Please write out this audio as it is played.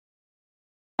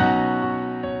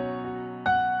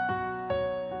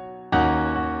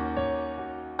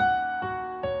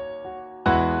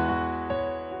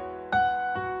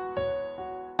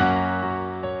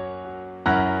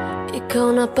Ikaw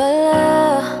na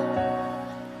pala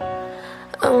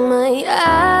ang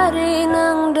may-ari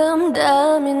ng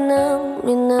damdamin ng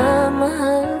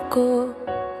minamahal ko.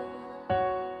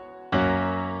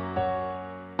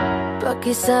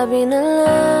 Pakisabi na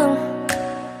lang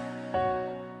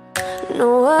na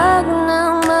huwag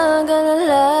nang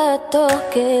mag-alala at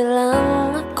okay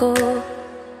lang ako.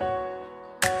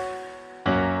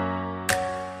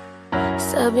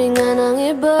 Sabi nga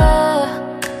ng iba,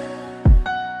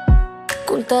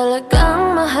 kung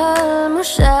talagang mahal mo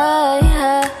siya ay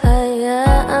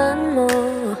hahayaan mo.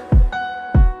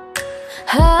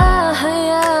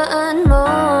 Hahayaan mo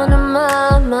na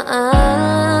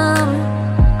mamaalam.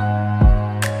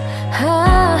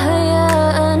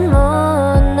 Hahayaan mo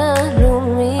na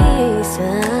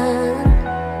lumisan.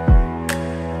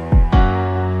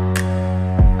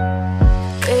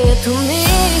 Kaya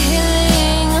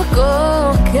tumihiling ako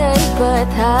kay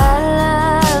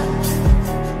Bathala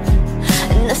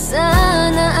na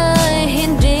sana ay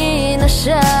hindi na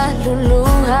siya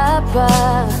luluha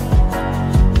pa,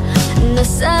 na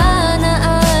sana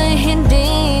ay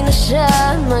hindi na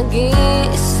siya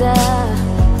mag-iisa,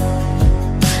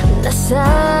 na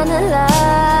sana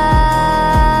lang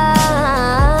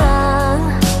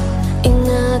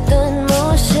ingatan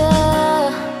mo siya.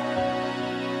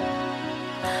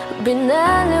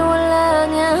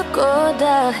 Binaliwala niya ako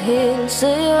dahil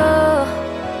sa'yo.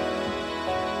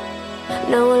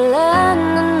 Nawala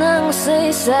na ng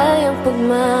saysay ang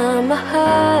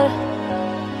pagmamahal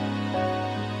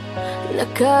na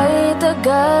kahit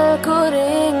tagal ko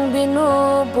ring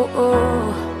binubuo,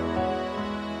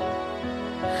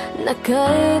 na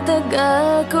kahit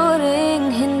tagal ko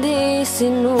ring hindi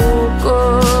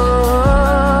sinuko.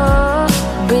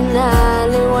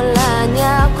 Binaliwala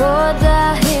niya ako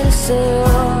dahil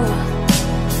sa'yo,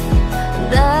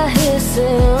 dahil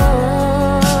sa'yo.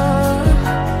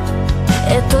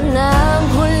 Ito na ang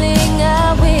huling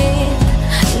awit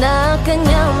na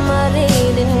kanyang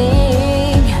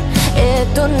maririnig.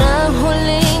 Ito na ang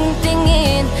huling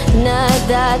tingin na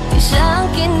dati siyang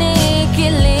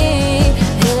kinikilig.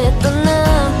 Ito na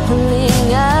ang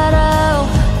huling araw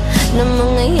na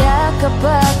mga yakap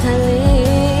at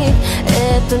halik.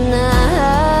 Ito na,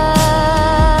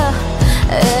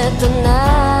 ito na.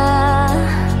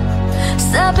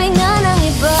 Sabi nga ng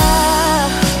iba,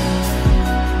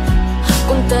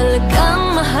 kung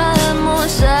talagang mahal mo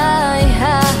siya ay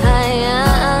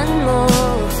hahayaan mo.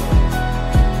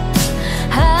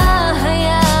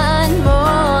 Hahayaan mo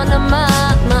na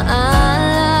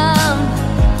mamaalam.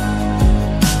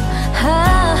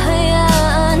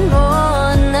 Hahayaan mo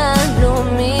na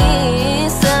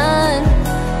lumisan.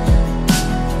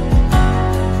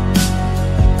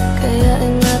 Kaya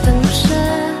ingatan mo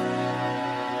siya.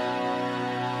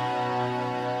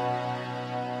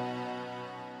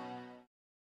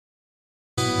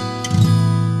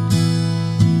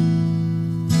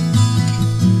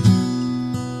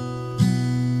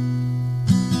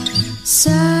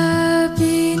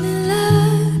 Sabi nila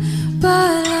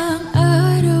balang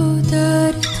araw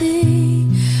darating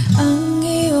ang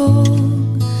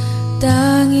iyong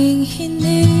tanging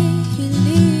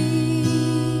hinihiling.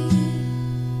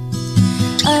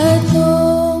 At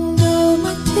nung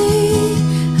dumating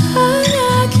ang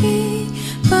aking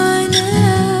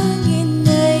panalangin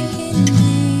ay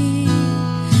hindi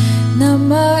na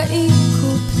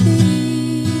maikupli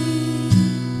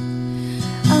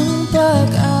ang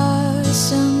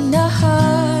pag-asang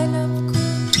nahanap ko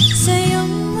sa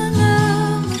iyong mga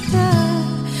mata,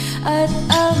 at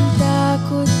ang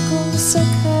takot kong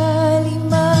sakali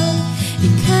man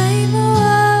ika'y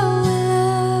mawawala.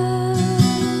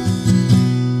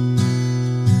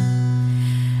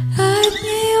 At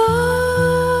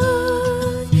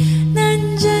ngayon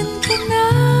nandyan ka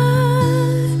na,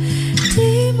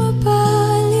 di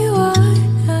mapaliwanag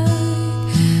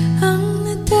ang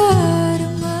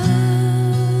nadarama.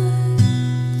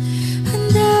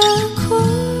 Handa ako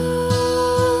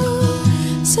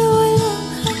sa walang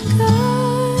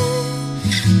hanggan,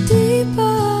 di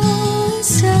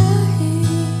paasahin,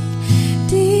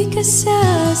 di ka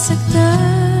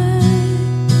sasaktan.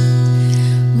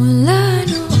 Mula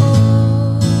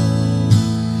noon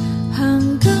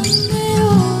hanggang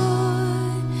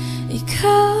ngayon,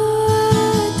 ikaw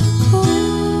at ako.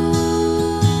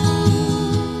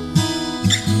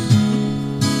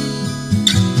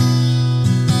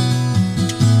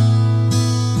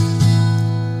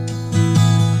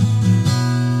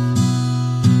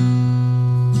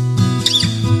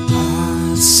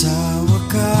 At sa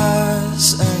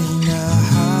wakas ay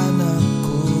nahanap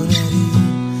ko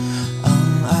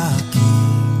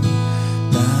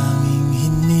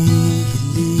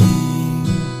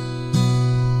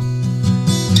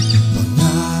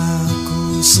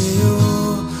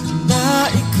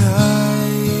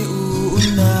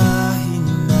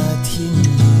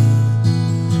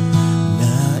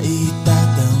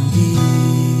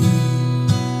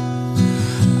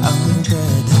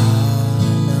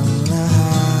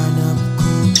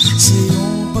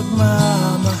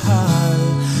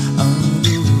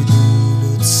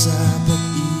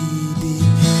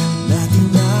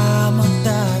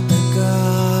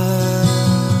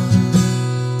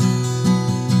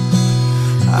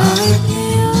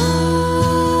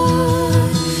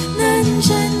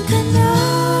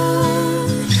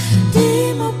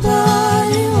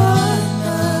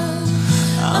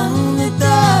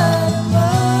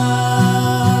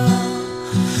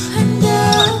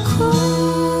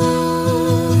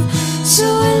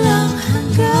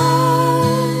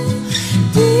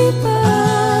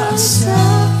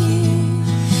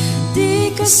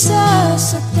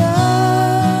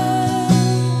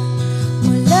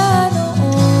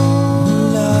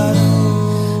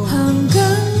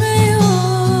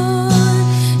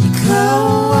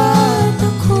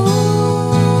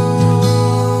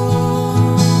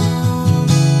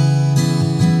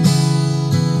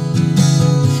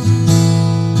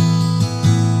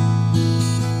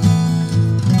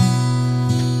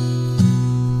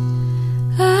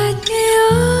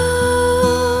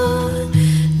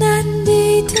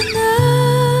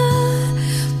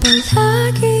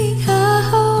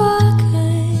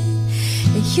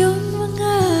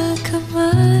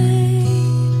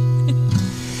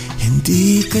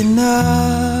ka na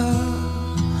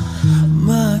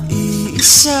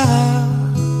mag-iisa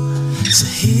sa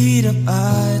hirap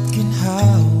at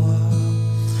ginhawa,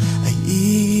 ay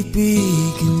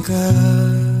iibigin ka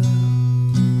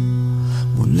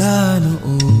mula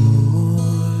noon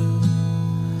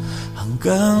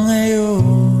hanggang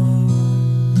ngayon.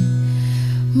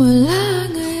 Mula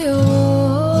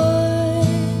ngayon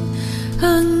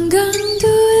hanggang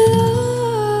dulo,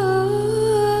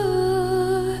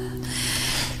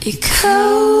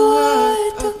 ikaw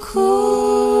at ako.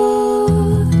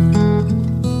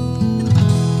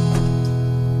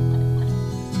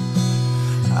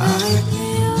 At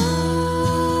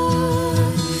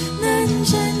ngayon,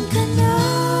 nandyan ka na,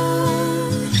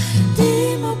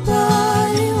 di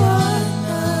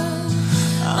mapaliwanag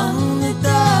ang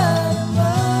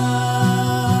nadarama.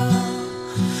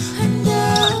 Handa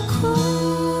ako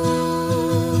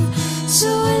sa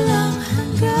walang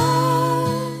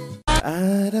hanggan.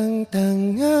 At ang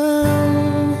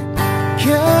tangang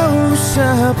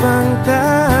kausap ang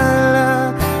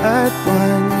tala at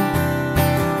buwan,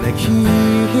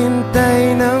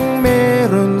 naghihintay ng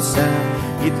meron sa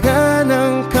gitna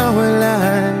ng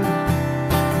kawalan.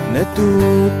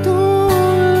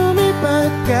 Natutong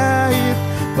lumipat kahit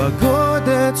pagod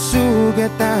at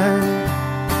sugatan.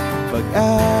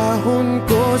 Pag-ahon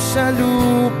ko sa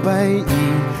lupa'y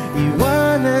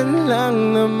iiwanan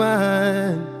lang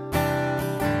naman.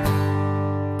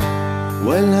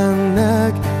 Walang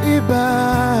nag-iba.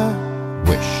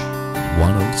 Wish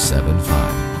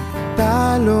 107.5.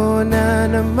 Talo na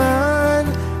naman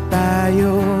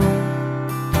tayo.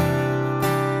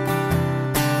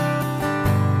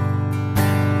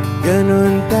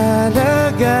 Ganun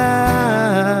talaga.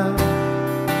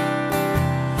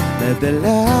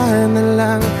 Nadala na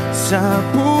lang sa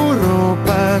puro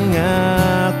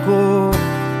pangako.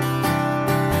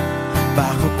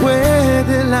 Baka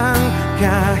pwede lang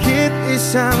kahit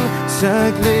isang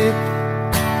saglit,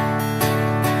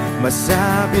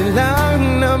 masabi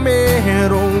lang na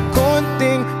merong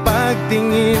konting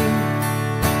pagtingin.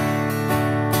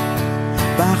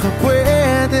 Baka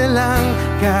pwede lang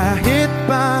kahit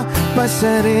pa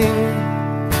pasaring.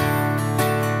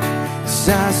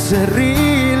 Sa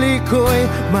sarili ko'y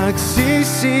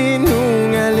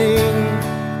magsisinungaling.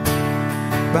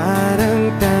 Parang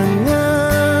tangang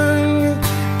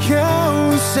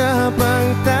kausap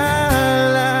ang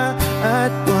tala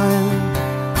at buwan,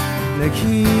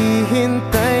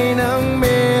 naghihintay ng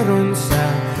meron sa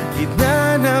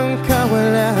gitna ng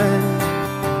kawalan.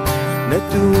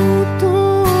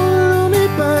 Natutong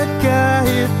lumipat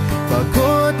kahit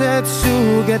pagod at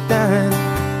sugatan.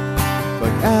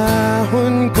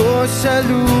 Pag-ahon ko sa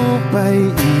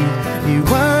lupa'y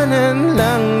iiwanan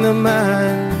lang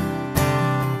naman.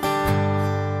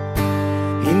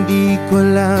 Hindi ko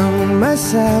lang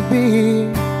masabi,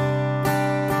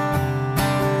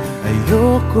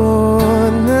 ayoko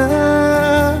na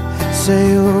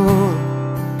sa'yo.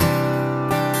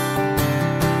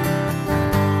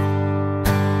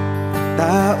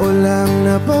 Tao lang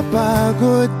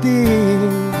napapagod din,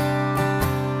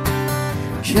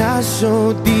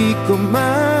 kaso di ko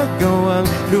magawang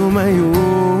lumayo.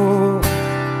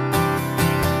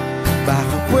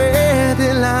 Baka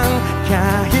pwede lang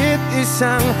kahit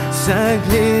isang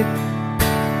saglit,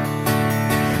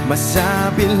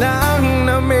 masabi lang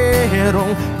na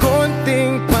merong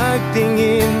konting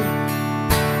pagtingin.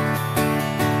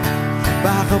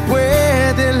 Baka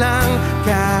pwede lang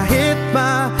kahit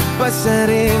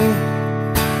pasaring.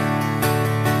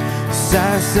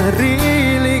 Sa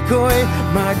sarili ko'y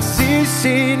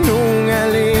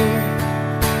magsisinungaling.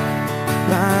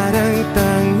 Parang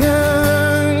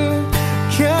tangang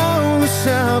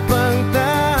kausap ang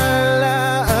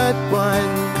tala at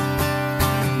buwan,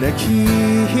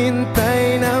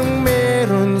 naghihintay ng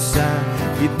meron sa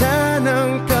gitna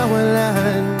ng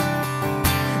kawalan.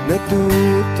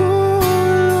 Natutong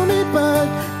lumipad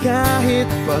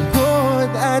kahit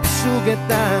pagod at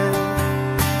sugatan.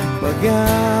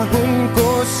 Pag-ahon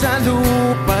ko sa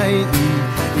lupa'y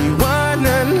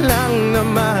iiwanan lang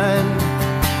naman.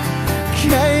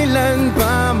 Kailan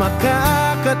ba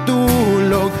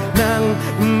makakatulog ng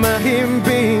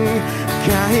mahimbing?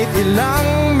 Kahit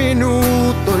ilang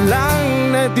minuto lang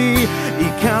na di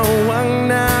ikaw ang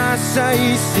nasa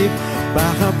isip.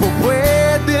 Baka po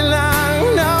pwede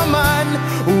lang naman,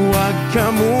 huwag ka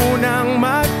munang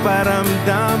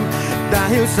magparamdam.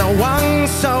 Dahil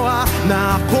sawang-sawa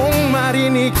na akong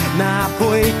marinig na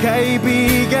ako'y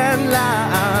kaibigan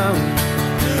lang.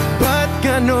 Ba't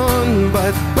ganon?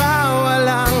 Ba't ba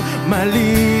walang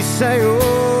mali sa'yo?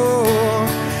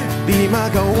 Di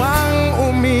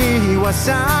magawang umiwas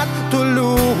at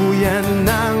tuluyan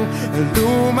ng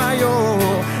lumayo.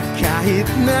 Kahit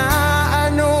na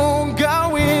anong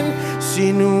gawin,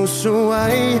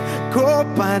 sinusuway ko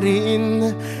pa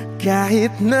rin.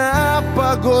 Kahit na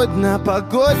pagod na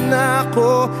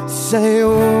ako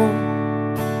sa'yo.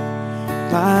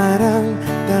 Parang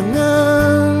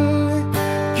tangang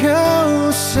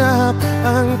kausap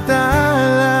ang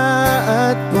tala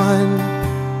at buwan,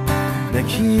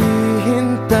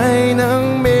 naghihintay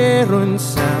ng meron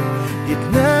sa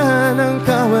gitna ng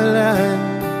kawalan.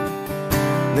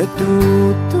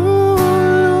 Natutong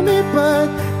lumipad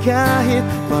kahit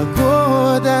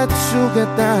pagod at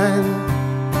sugatan.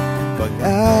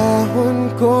 Pag-ahon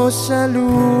ko sa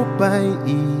lupa'y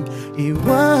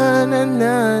iiwanan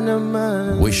na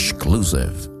naman.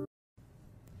 Wishclusive.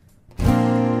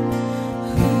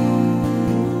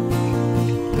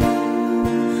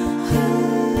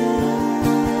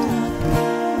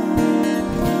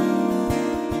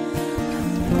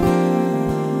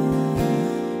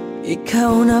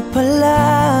 Ikaw na pala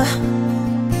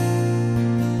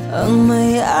ang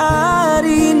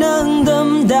may-ari ng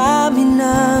damdamin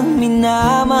ng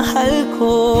minamahal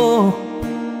ko.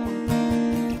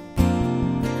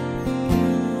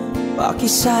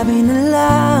 Pakisabi na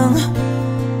lang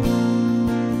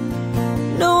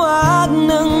na wag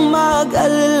nang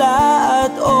mag-alala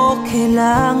at okay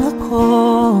lang ako.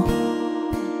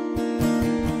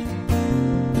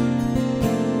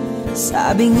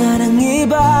 Sabi nga ng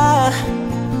iba,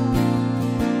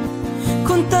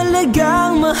 kung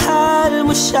talagang mahal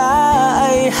mo siya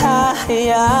ay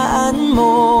hahayaan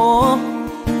mo.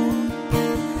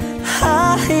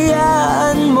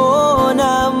 Hahayaan mo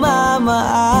na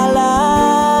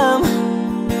mamaalam.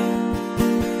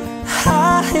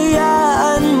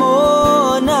 Hahayaan mo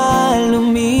na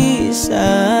lumisan.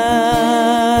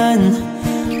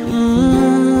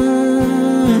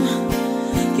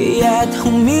 Kaya't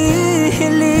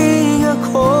humihiling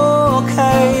ako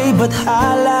kay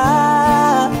Bathala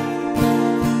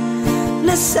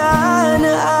na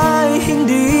sana ay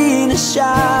hindi na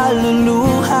siya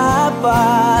luluha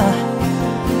pa.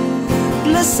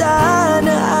 Na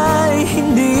sana ay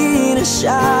hindi na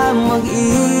siya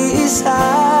mag-iisa.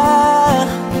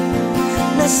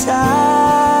 Na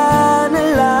sana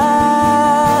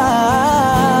lang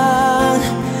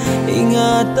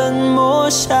ingatan mo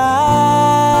siya.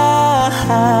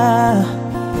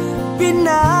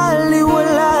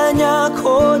 Pinaliwala niya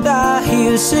ako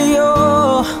dahil sa'yo.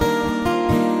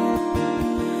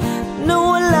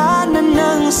 Nawala na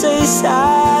ng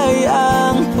saysay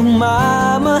ang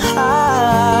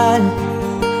pagmamahal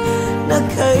na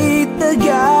kahit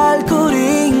tagal ko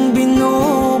ring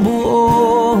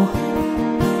binubuo.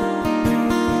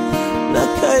 Na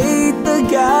kahit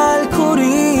tagal ko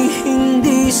ring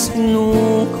hindi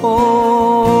sinuko.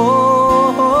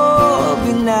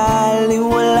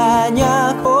 Binaliwala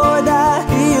niya ako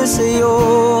dahil sa'yo.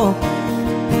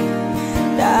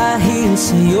 Dahil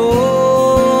sa'yo.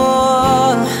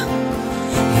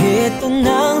 Ito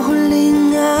na ang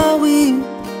huling awit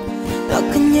na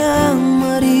kanyang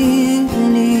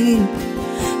marinig.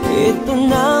 Ito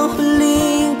na ang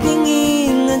huling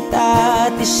tingin na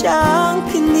dati siyang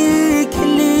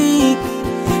kinikilig.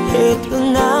 Ito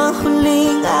na ang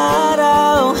huling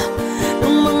araw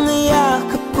ng mga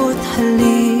yakap ko't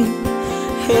halik.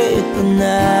 Ito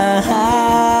na,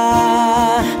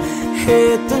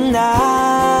 ito na.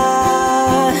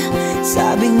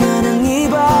 Sabi nga ng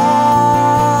iba,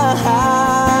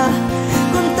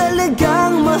 kung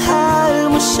talagang mahal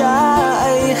mo siya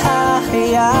ay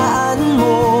hahayaan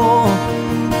mo.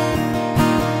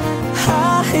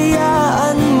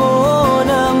 Hahayaan mo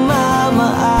na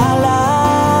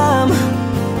mamaalam.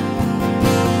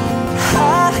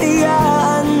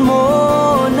 Hahayaan mo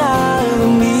na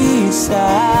lumisan.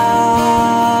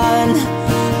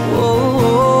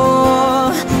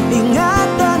 Oh,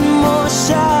 ingatan mo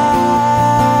siya.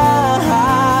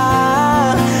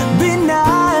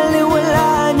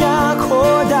 Binaliwala niya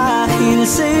ako dahil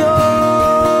sa'yo.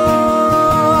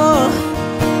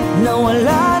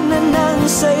 Nawala na ng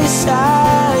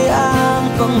saysay ang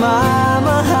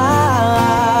pagmamahal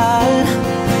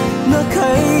na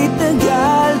kahit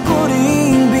tagal ko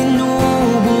ring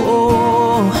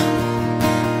binubuo.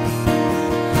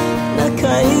 Na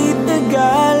kahit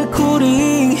tagal ko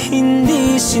ring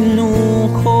hindi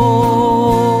sinuko.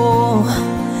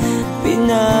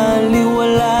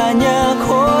 Pinaliwala niya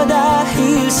ako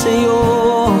dahil sa'yo.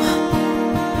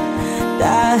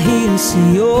 Dahil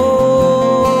sa'yo.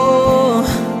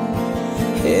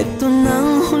 Ito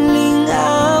nang huling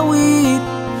awit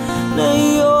na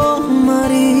iyong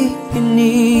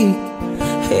marinig.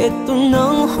 Ito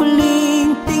nang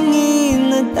huling tingin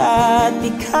na at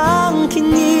ikang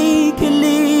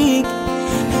kinikilig.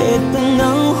 Ito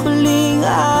ng huling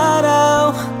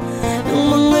araw ng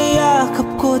mga yakap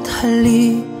ko't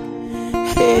halik.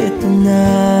 Ito na,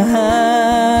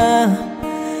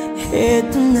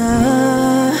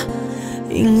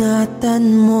 ingatan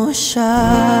mo siya.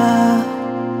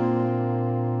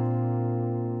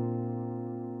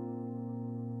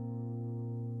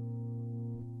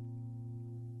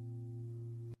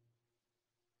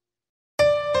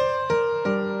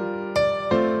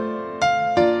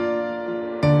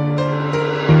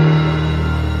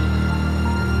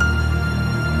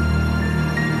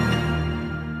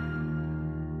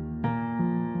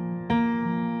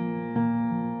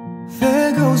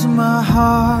 There goes my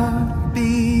heart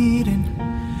beating,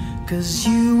 'cause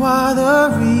you are the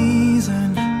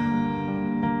reason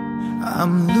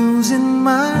I'm losing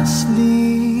my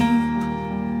sleep.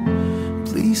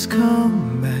 Please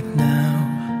come back now.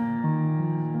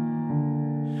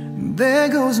 There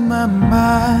goes my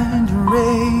mind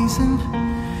racing,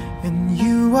 and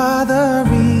you are the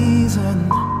reason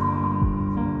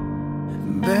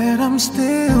that I'm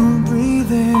still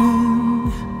breathing.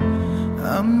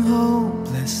 I'm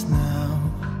hopeless now.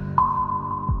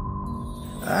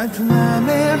 I climb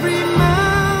every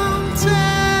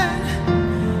mountain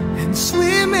and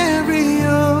swim every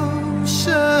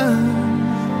ocean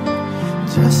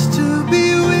just to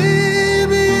be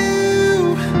with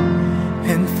you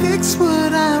and fix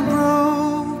what I've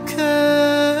broken.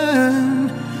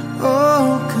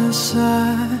 Oh, 'cause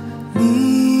I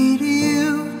need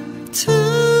you to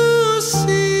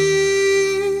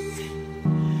see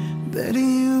that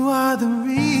you are the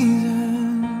reason.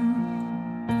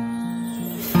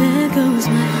 There goes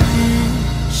my head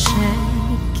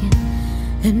shaking,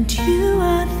 and you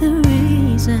are the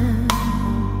reason.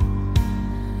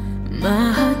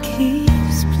 My heart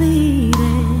keeps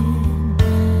bleeding.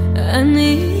 I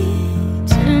need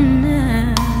you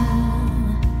now.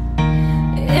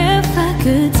 If I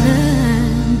could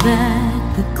turn back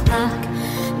the clock,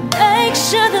 make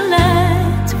sure the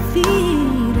lights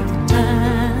feed at the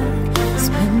dark,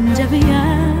 spend every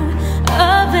hour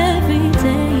of every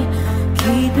day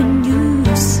keeping you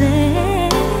safe.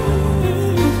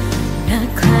 I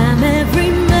climb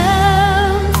every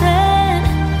mountain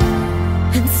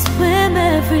and swim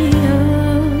every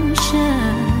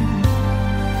ocean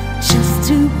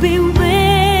just to be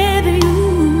with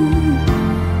you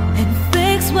and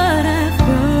fix what I've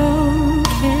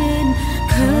broken.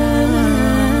 'Cause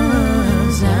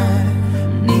I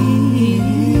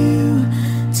need you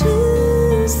to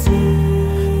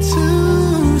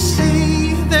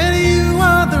see that you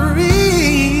are the reason.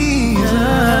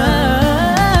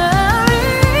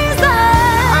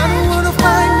 I don't wanna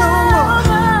fight no more.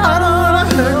 I don't wanna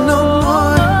hurt no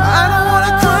more. I don't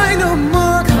wanna cry no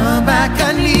more. Come back, I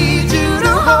need you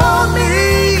to hold me.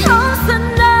 Closer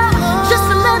now, just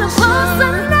a little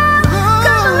closer now.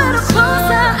 Come a little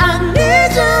closer, I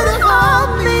need you to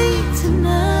hold me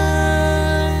tonight.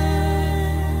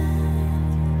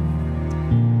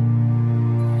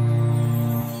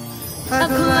 I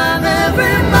climb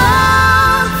every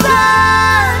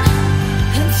mountain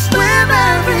and swim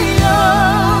every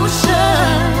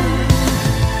ocean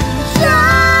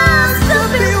just to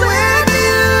be with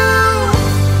you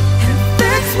and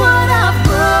fix what I've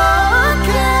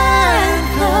broken.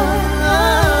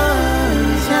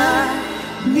 'Cause I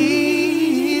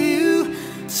need you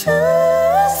to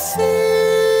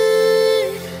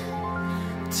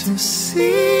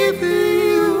see that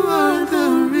you are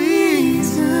the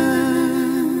reason.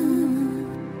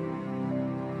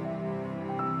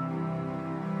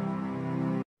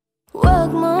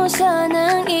 Wag mo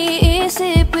sanang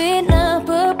iisipin na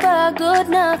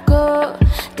papagod na ako.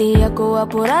 Di ako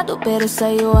apurado pero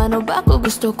sa'yo ano ba ako?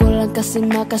 Gusto ko lang kasi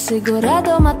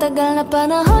makasigurado. Matagal na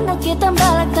panahon na kitang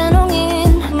balak tanungin.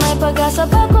 May pag-asa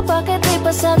ba ko, bakit di pa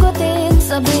sagutin?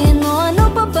 Sabihin mo ano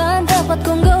pa ba ang dapat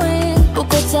kong gawin?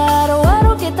 Bukod sa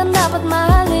araw-araw kitang dapat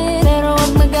mahalin. Pero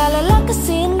wag mag-alala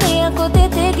kasi hindi ako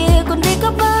titigil. Kung di ka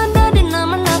ba handa, di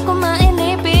naman ako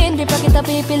mainipin. Di pa kita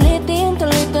pipilitin,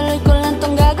 tuloy-tuloy ko lang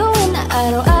tong gagawin. Na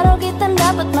araw-araw kitang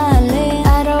dapat mahalin.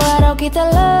 Araw-araw kita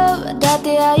love,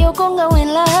 dati ayaw kong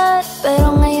gawin lahat.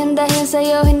 Pero ngayon dahil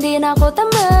sa'yo hindi na ako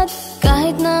tamad.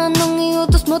 Kahit na anong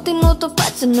iutos mo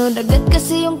tinutupad. Sunod agad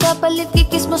kasi yung kapalit,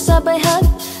 kikis mo sabay hug.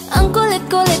 Ang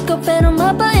kulit-kulit ko pero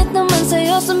mabait naman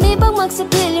sa'yo. Sumibang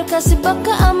magsipilyo kasi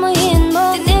baka amoyin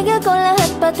mo. Tinigil ko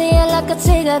lahat pati alak at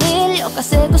sigarilyo,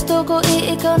 kasi gusto ko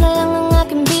ikaw na lang ang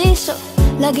aking bisyo.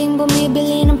 Laging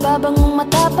bumibili ng pabangong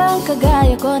matapang,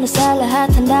 kagaya ko na sa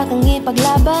lahat handa kang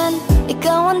ipaglaban.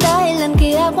 Ikaw ang dahilan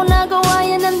kaya ko nagawa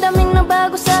yan. Ang daming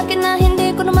nabago sa'kin na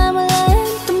hindi ko namamalayan.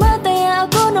 Tumataya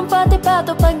ako ng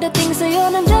pati-pato pagdating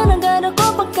sa'yo. Nandyan agad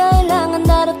ako pag kailangan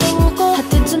darating ako.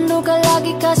 Hatid sundo ka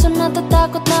lagi kaso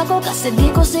natatakot na ako, kasi di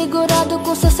ko sigurado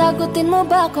kung sasagutin mo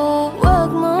ba ko. Huwag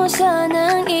mo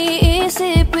sanang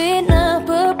iisipin na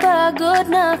papagod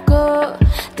na ako.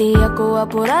 Di ako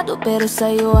apurado pero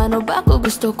sa'yo ano ba ako?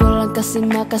 Gusto ko lang kasi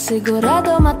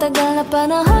makasigurado. Matagal na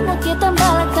panahon na kitang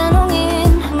balak tanungin.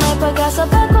 May pag-asa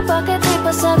ba ko? Bakit di pa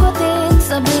sagutin?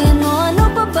 Sabihin mo ano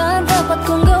pa ba ang dapat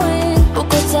kong gawin?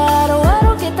 Bukod sa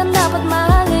araw-araw kitang dapat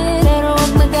mahalin. Pero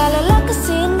huwag nag-alala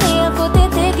kasi hindi ako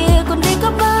titigil. Kung di ka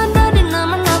ba handa din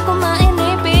naman ako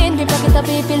mainipin. Di pa kita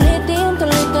pipilitin,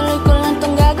 tuloy-tuloy ko lang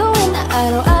tong gagawin. Na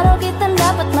araw-araw kitang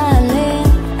dapat mahalin.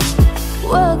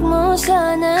 Huwag mo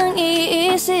sanang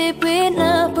iisipin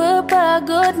na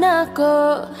papagod na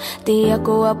ako. Di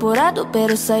ako apurado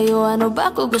pero sa'yo ano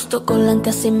ba ako? Gusto ko lang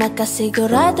kasi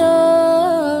makasigurado.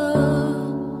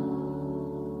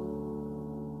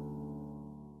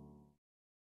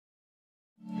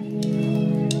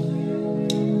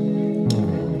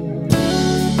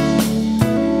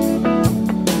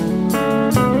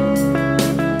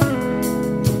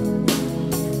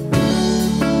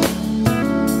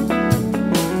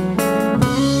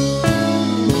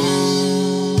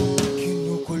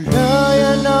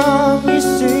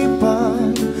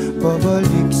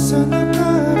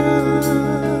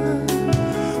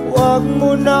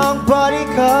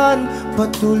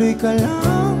 Patuloy ka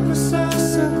lang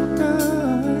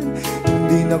masasaktan.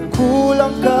 Hindi na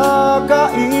kulang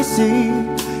kakaisip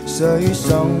sa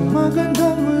isang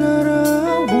magandang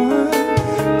larawan.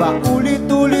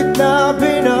 Paulit-ulit na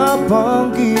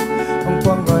binabanggit ang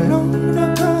pangalang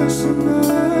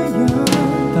nakasanayan.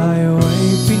 Tayo ay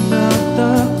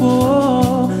pinagtagpo,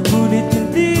 ngunit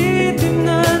hindi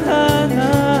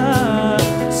tinadhana.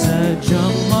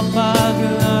 Sadyang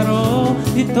mapaglaro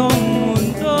itong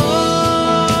mundo.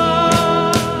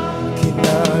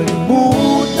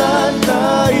 Kinalimutan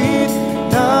kahit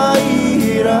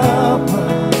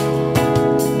nahihirapan,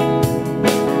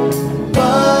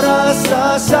 para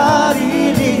sa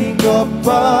sariling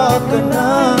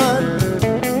kapakanan.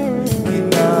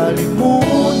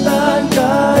 Kinalimutan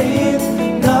kahit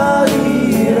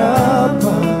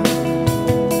nahihirapan,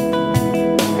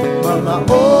 mga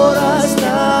oras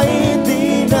na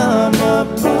hindi na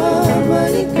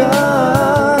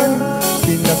mapabalikan.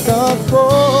 Tinatag ko,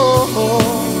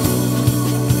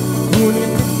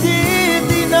 ngunit hindi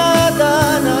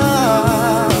tinadana.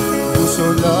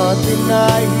 Puso natin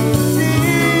ay hindi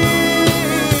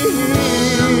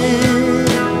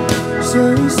sa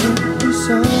isa't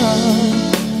isa.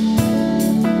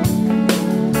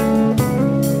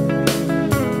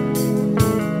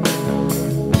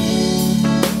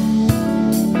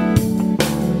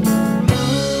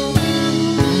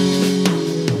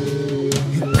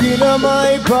 Hindi na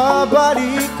may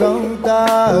babalik ang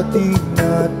dati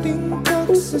nating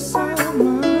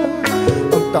pagsasama.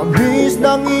 Ang tamis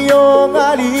ng iyong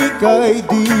halik ay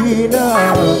di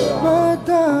na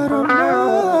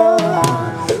madarama.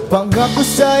 Pangako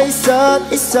sa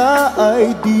isa't isa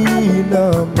ay di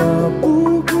na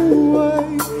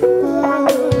mabubuhay pa.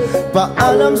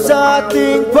 Paalam sa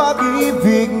ating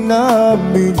pag-ibig na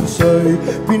minsa'y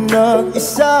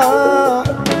pinag-isa.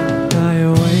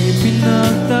 Tayo ay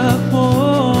pinagtagpo,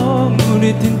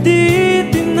 ngunit hindi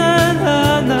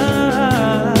tinadhana.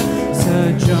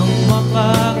 Sadyang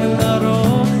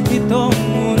makakalaro itong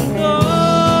mundo.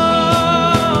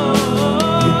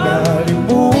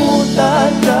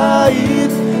 Kinalimutan kahit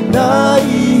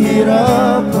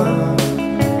nahihirapan,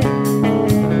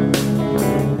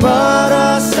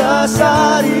 para sa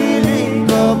sariling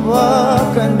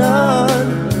kapakanan.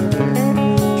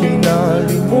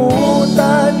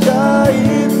 Kinalimutan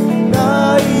kahit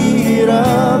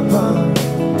nahihirapan,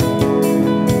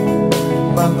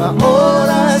 mga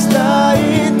oras na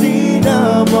hindi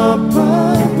na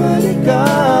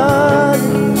mapabalikan.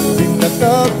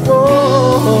 Tinatag ko,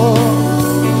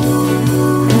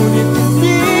 ngunit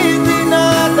hindi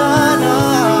tinadana.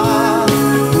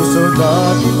 Puso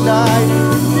natin ay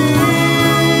hindi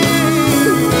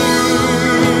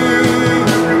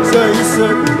sa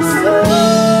isa't isa.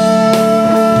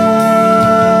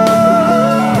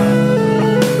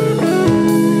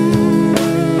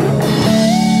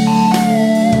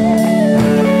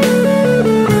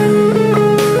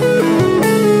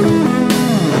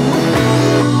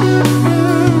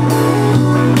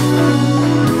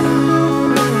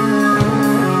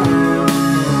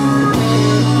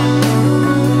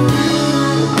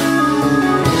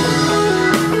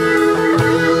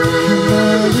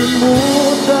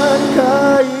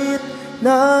 kahit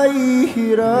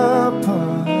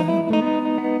nahihirapan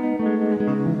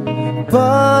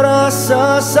para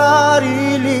sa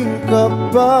sariling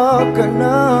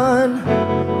kapakanan,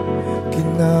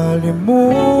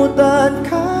 kinalimutan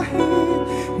kahit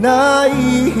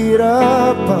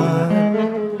nahihirapan.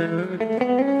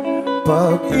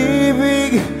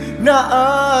 Pag-ibig na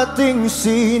ating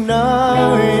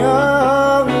sinayang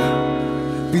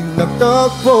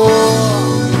pinagtagpo,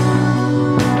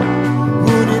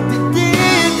 ngunit hindi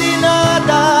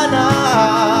dinadana.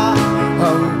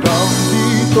 Hanggang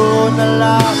dito na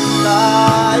lang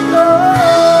tayo.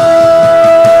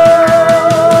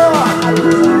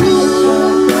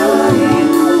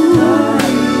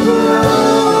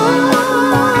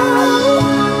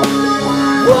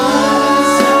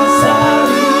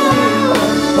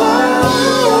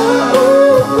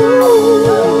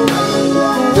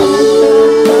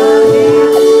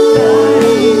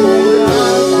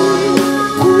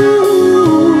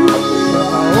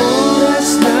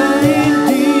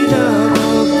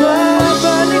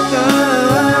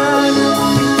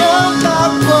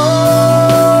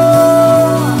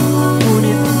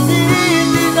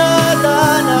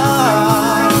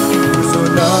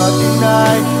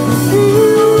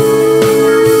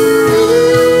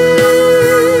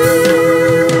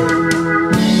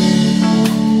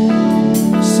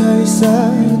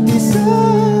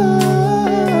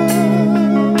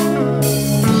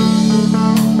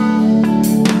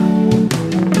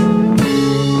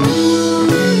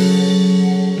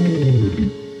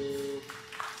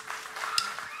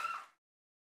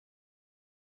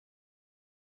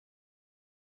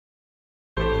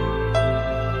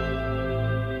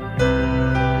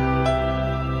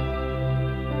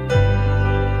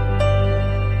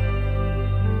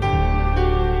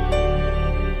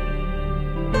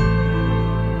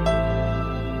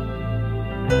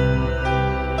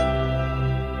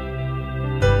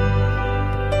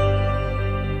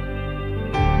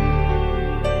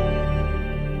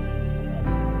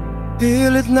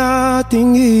 Pilit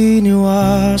nating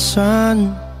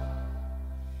iniwasan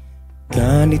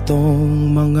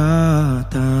ganitong mga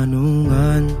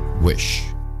tanungan. Wish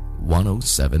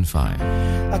 107.5.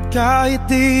 At kahit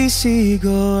di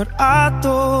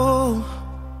sigurado,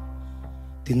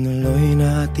 tinuloy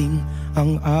natin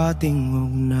ang ating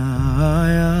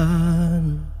ugnayan.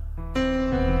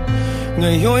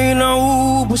 Ngayon'y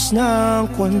naubos na ang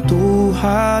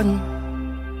kwentuhan,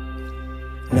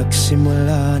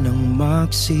 nagsimula ng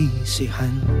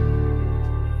magsisihan.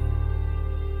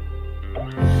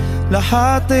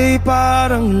 Lahat ay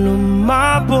parang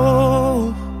lumabo,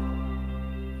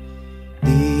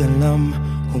 di alam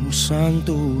kung saan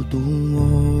tutungo.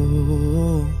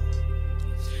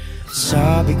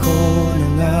 Sabi ko na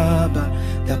nga ba,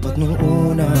 dapat nung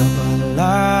una pa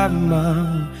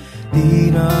lamang,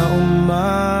 di na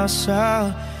umasa,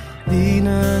 di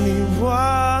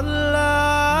naniwala.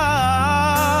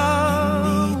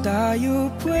 Hindi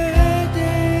tayo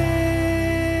pwede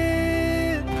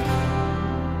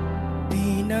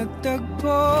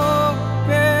pinagtagpo,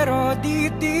 pero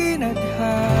di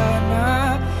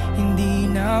tinadhana. Hindi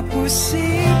na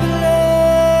posible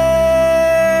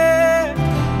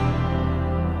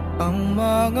ang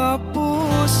mga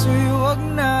puso'y huwag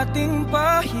nating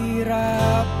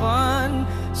pahirapan.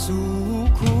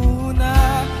 Suko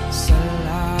na sa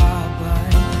laban,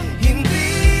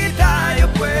 hindi tayo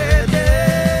pwede.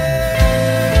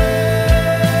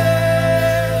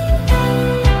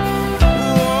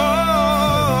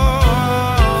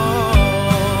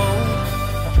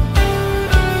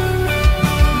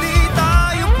 Hindi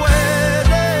tayo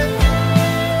pwede.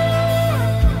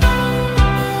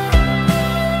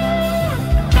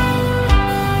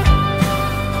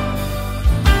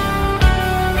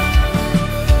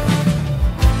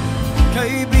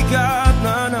 Kay bigat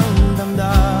na ng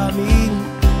damdamin,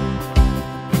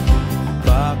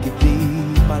 bakit di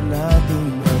pa natin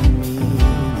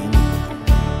aminin?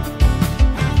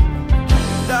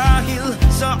 Dahil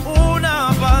sa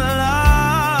una pa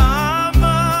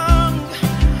lamang,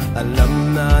 alam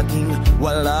natin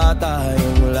wala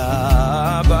tayong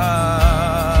laban.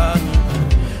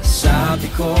 Sabi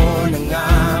ko na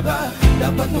nga ba,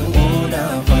 dapat nung una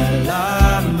pa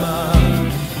lamang,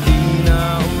 di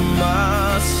na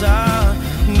umasa,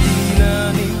 di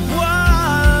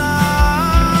naniwala.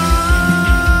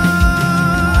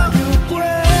 Di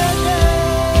pwede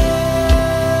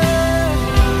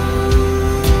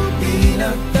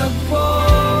pinagtagpo,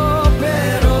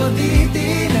 pero di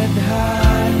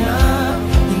tinadhana.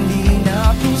 Hindi na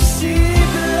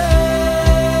posible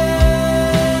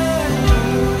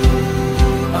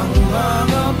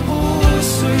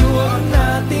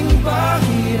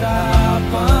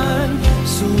kahirapan,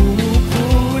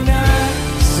 suko na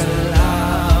sa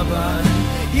laban.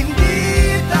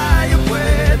 Hindi tayo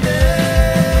pwede,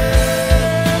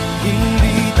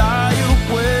 hindi tayo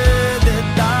pwede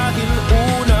dahil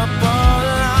una pa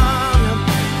lang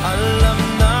alam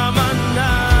naman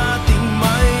nating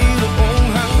mayroong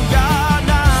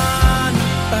hangganan.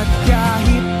 At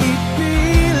kahit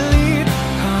ipilit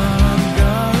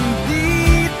hanggang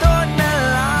dito na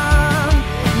lang,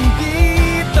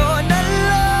 dito na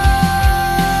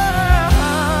lang,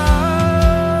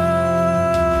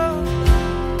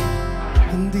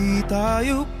 hindi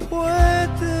tayo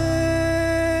pwede.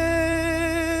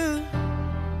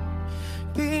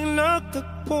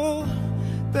 Pinagtagpo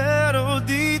pero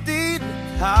di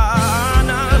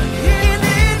tinadhana.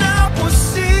 Hindi na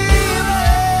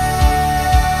posible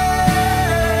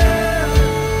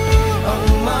ang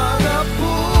mga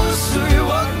puso'y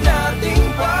wag nating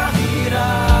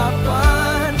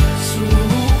pahirapan.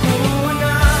 Suko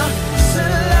na sa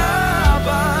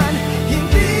laban,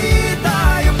 hindi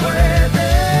tayo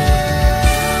pwede.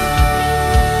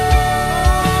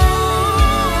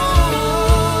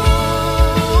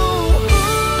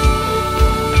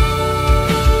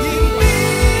 Hindi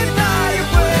tayo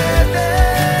pwede.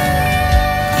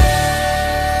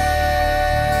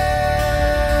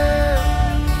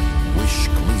 Wish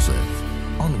Exclusive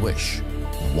on Wish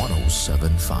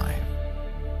 1075.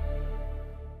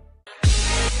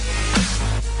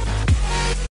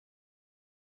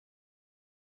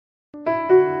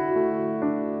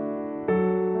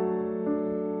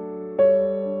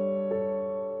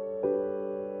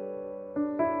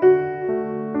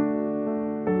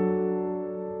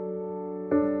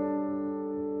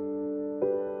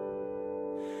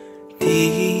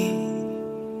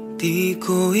 Di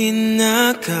ko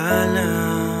inakala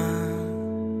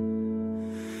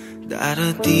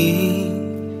darating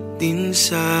din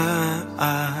sa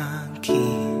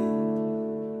akin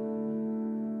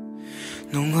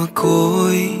nung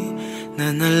ako'y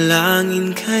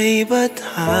nanalangin kay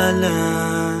Bathala.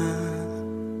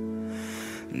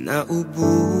 Naubusan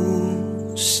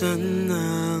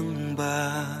ng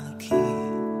bakit.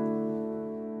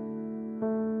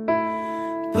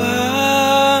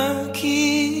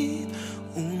 Bakit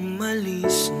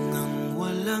umalis nang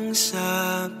walang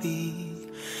sabi?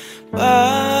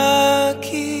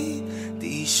 Bakit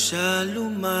di siya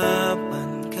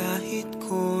lumaban kahit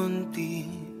konti?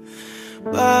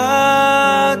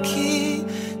 Bakit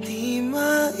di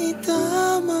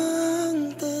maitamang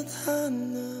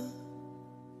tadhana?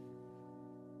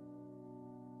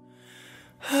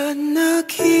 At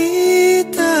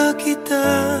nakita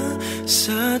kita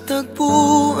sa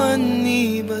tagpuan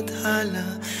ni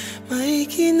Bathala. May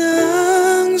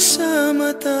kinang sa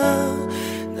mata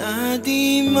na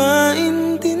di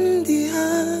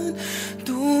maintindihan.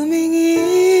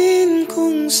 Tumingin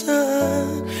kung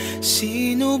saan,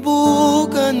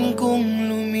 sinubukan kong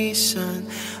lumisan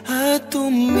at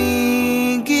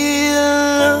tumigil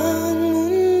ang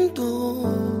mundo.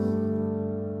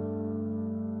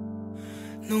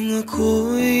 Nung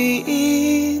ako'y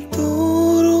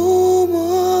ituro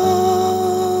mo,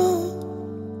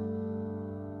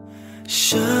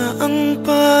 siya ang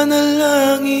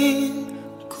panalangin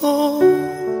ko.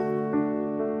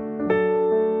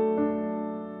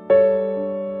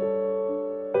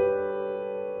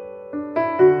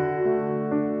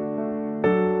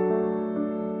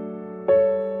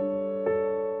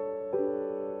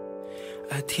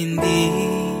 At hindi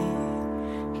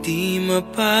di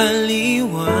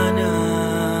mapaliwanag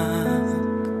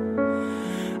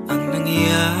ang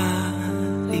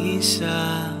nangyari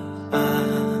sa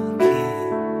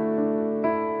akin.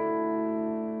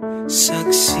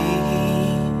 Saksi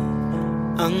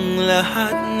ang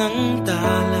lahat ng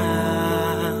tala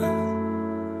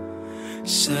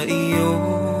sa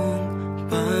iyong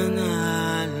panalangin.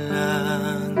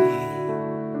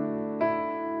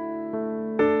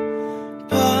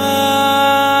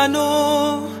 Paano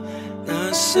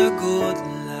nasagot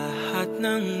lahat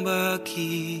ng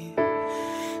bakit?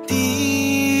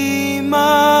 Di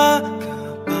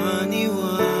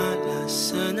makapaniwala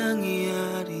sa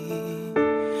nangyari.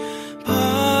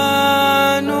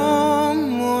 Paano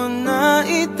mo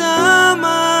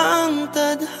naitama ang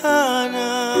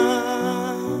tadhana?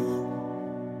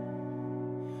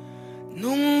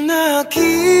 Nung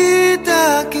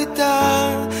nakita kita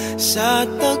sa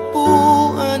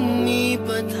tagpuan ni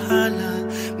Bathala,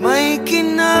 may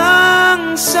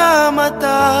kinang sa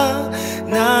mata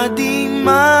na di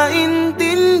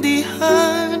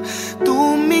maintindihan.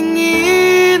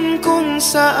 Tumingin kung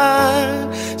saan,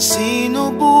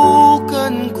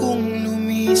 sinubukan kong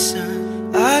lumisan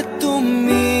at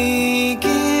tumigil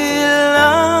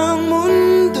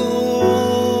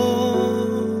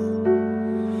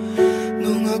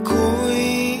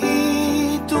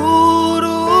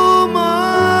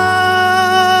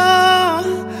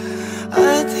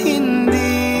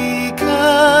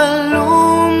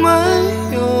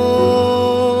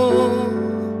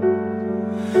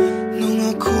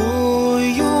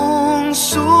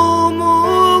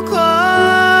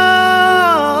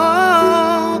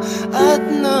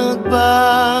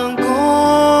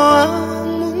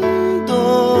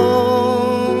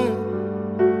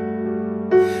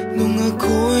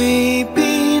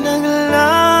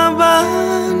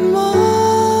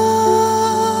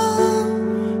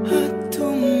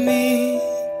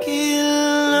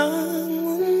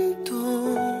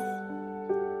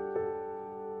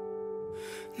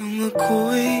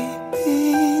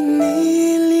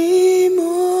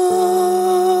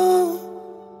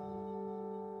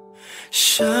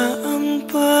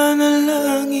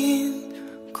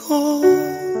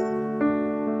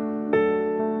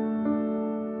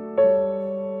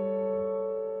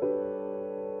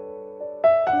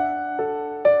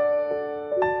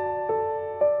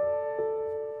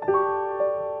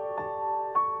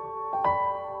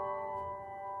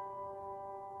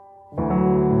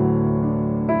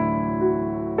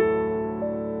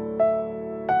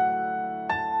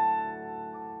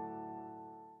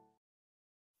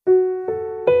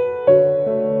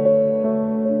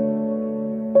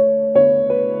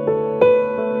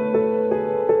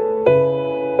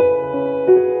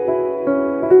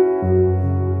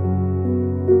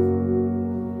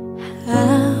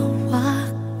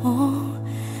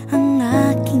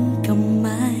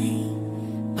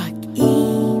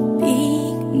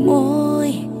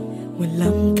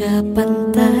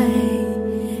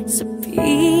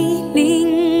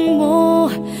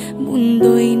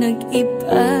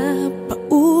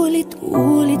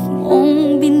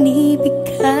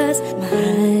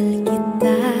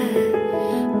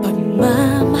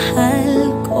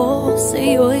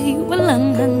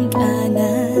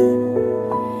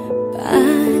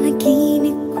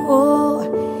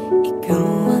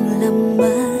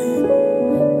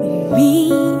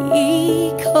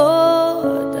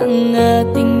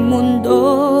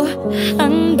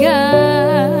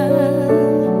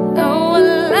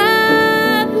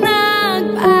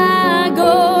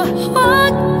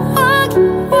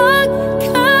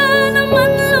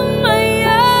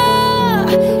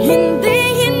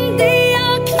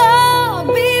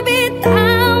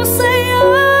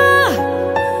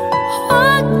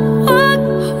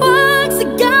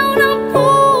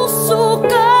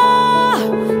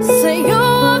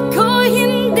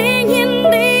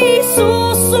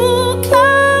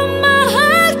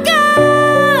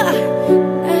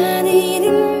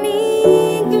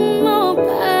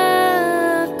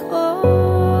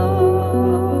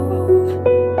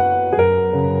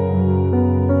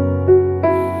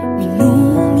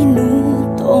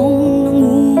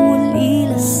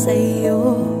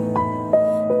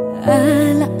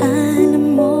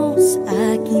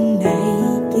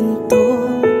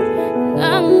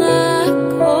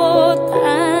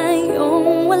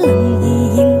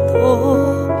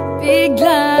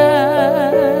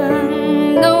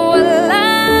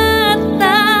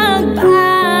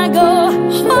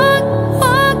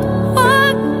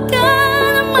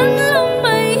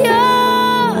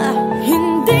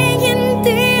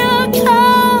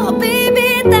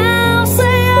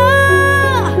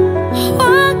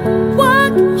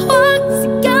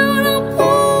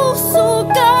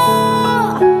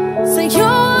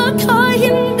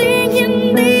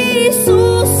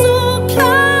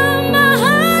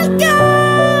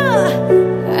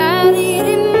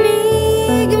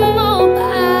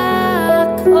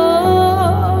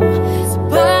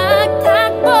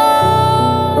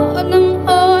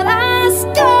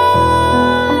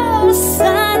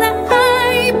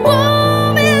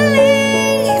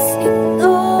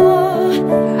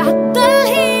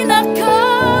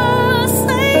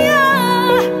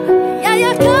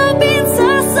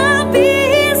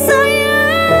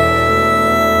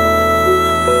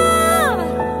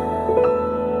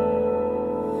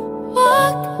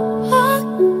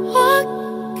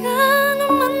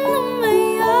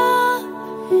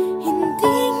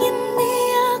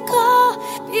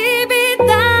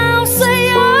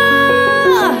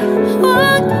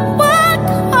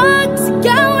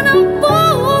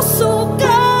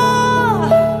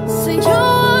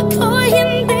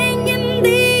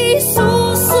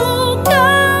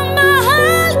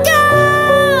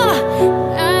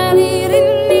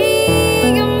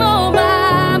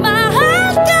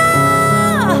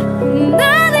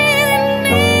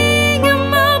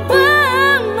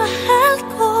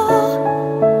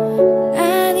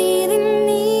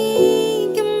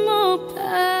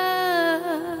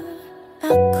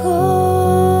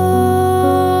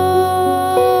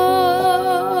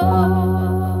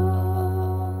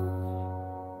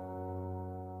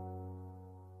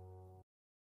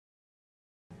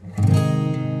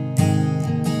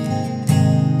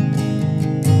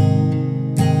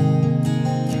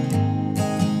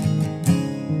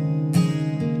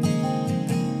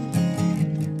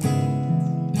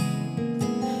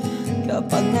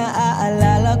Kapag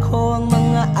naaalala ko ang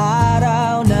mga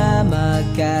araw na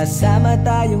magkasama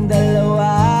tayong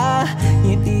dalawa,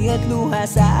 ngiti at luha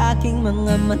sa aking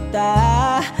mga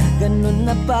mata. Ganun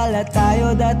na pala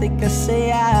tayo dati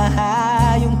kasaya.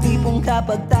 Yung tipong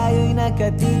kapag tayo'y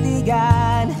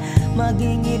nagkatitigan,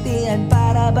 magingitian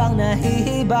para bang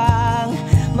nahihibang.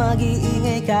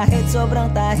 Mag-iingay kahit sobrang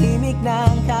tahimik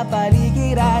ng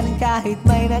kapaligiran. Kahit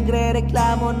may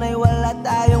nagre-reklamo na'y wala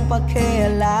tayong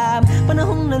pakialam.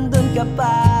 Panahong nandun ka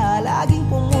pa, laging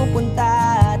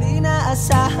pumupunta. Di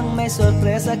naasahang may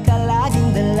sorpresa ka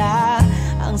laging dala.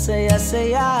 Ang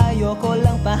saya-saya, ayoko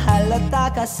lang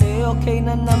pahalata. Kasi okay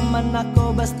na naman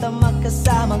ako basta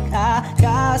magkasama ka.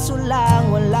 Kaso lang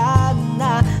wala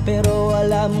na, pero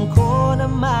alam ko na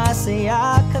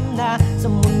masaya ka na. Sa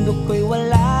mundo ko'y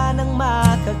wala nang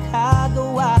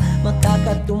makakagawa,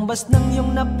 makakatumbas ng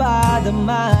iyong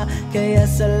napadama. Kaya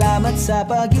salamat sa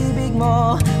pag-ibig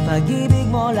mo. Pag-ibig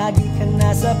mo, lagi kang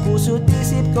nasa puso't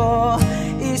isip ko.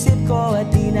 Isip ko at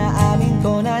inaamin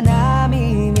ko na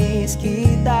namimiss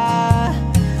kita.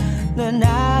 Na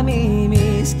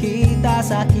namimiss kita.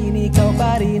 Sa'kin ikaw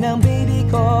pa rin ang baby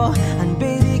ko. Ang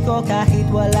baby ko kahit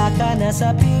wala ka na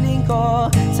sa piling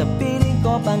ko. Sa piling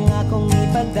ko pangakong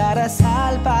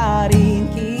ipagdarasal pa rin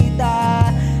kita.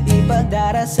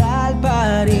 Ipagdarasal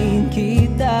pa rin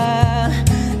kita.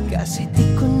 Kasi di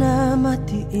ko na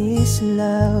matiis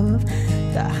love.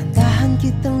 Dahan-dahan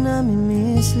kitang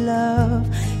namimiss love.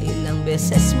 Ilang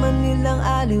beses man nilang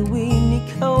aliwin,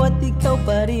 ikaw at ikaw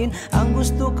pa rin ang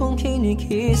gusto kong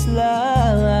kinikiss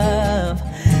love.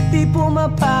 Di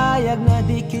pumapayag na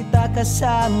di kita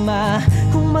kasama.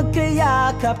 Kung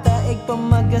magkayakap taig pa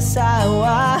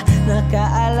mag-asawa.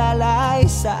 Nakaalalay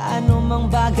sa anumang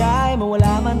bagay.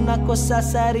 Mawala man ako sa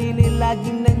sarili,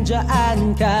 laging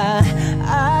nandiyan ka.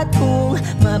 At kung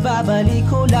mababalik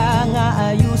ko lang,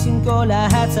 aayusin ko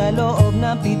lahat sa loob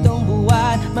ng 7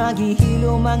 buwan.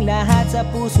 Maghihilom ang lahat sa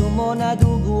puso mo na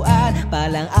duguan.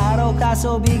 Palang araw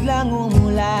kaso biglang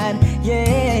umulan.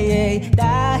 Yeah,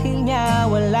 dahil nga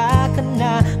wala ka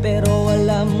na, pero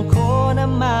alam ko na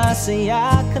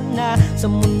masaya ka na. Sa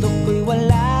mundo ko'y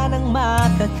wala nang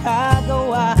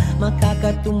makakagawa,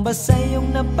 makakatumbas sa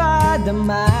iyong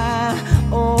napadama.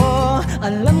 Oh,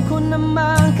 alam ko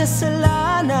namang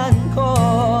kasalanan ko.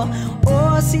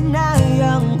 Oh,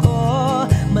 sinayang ko.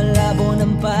 Malabo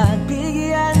ng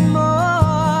pagbigyan mo,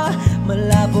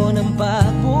 malabo ng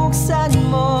pagbuksan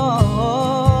mo.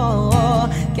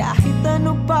 Kahit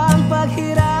ano pang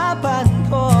paghirapan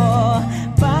ko,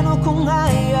 paano kung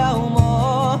ayaw mo?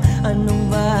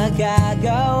 Anong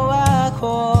magagawa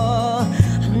ko?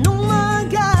 Anong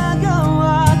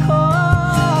magagawa ko?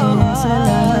 Kaya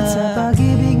salamat sa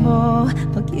pag-ibig mo.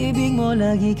 Pag-ibig mo,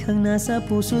 lagi kang nasa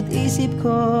puso't isip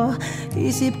ko.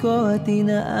 Isip ko at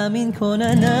inaamin ko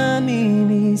na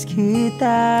namimiss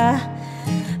kita.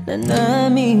 Na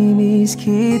namimiss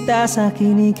kita.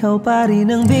 Sa'kin ikaw pa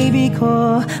rin ang baby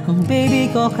ko. Ang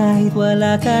baby ko kahit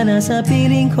wala ka na sa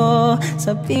piling ko.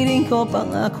 Sa piling ko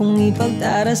pangakong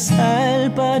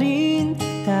ipagdarasal pa rin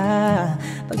kita.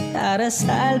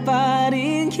 Pagdarasal pa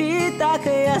rin kita.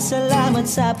 Kaya salamat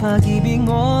sa pag-ibig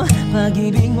mo.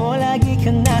 Pag-ibig mo, lagi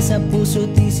kang nasa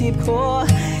puso't isip ko.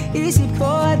 Isip ko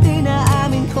at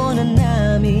inaamin ko na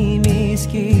namimiss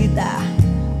kita.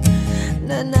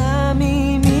 Na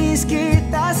namimiss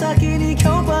kita. Sa'kin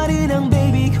ikaw pa rin ang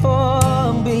baby ko.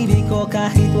 Ang baby ko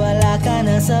kahit wala ka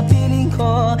na sa piling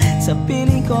ko. Sa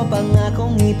piling ko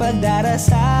pangakong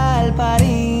ipagdarasal pa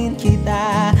rin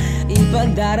kita.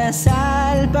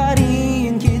 Ipagdarasal pa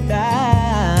rin kita.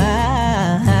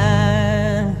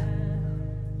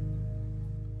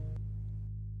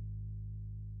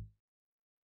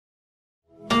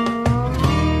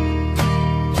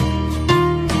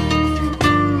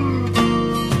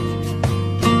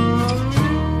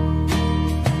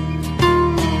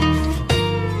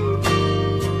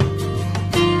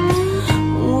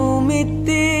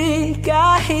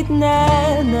 Kahit na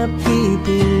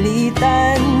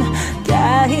napipilitan,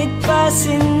 kahit pa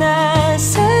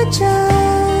sinasadya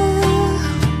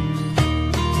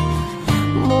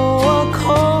mo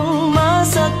akong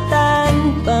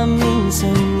masaktan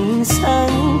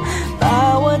paminsan-minsan,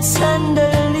 bawat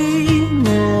sandali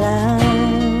na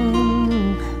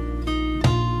lang.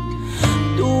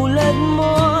 Tulad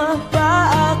mo pa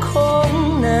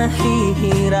akong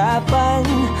nahihirapan,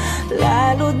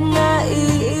 lalo't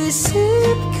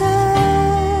naiisip ka.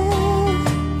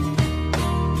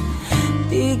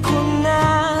 Di ko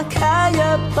na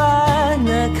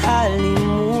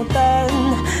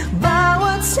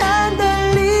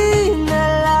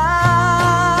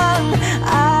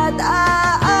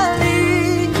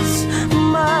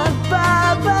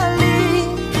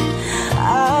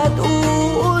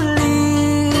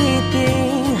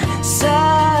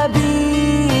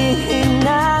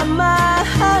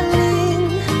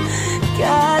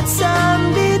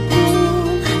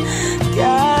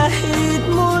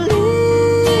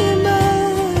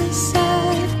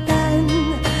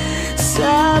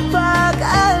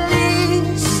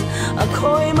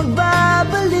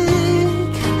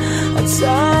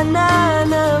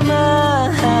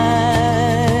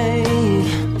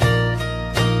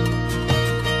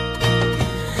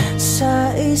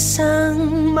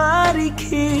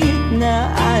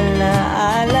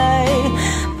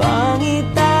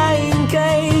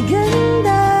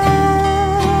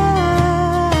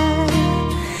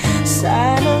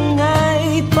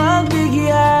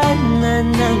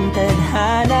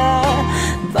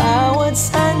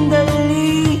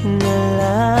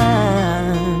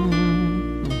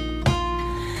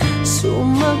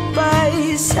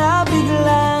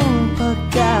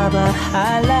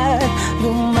nagmamahalan,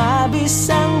 lumabis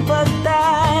ang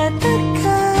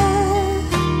pagtataka.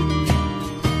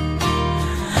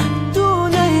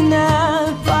 Tunay na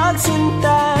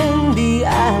pagsintang di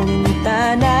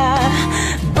alintana,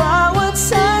 bawat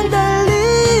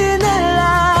sandali na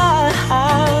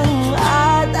lang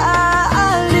at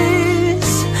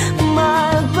aalis,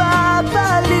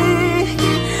 magbabalik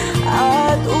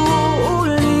at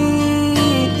uuliting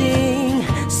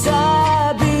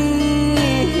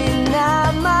sabihin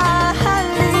na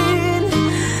mahalin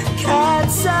kahit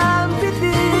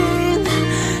sampitin,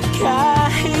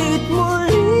 kahit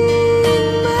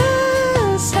muling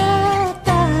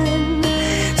masaktan.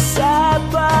 Sa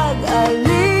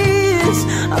pag-alis,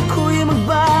 ako'y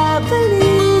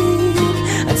magbabalik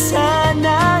at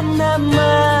sana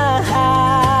naman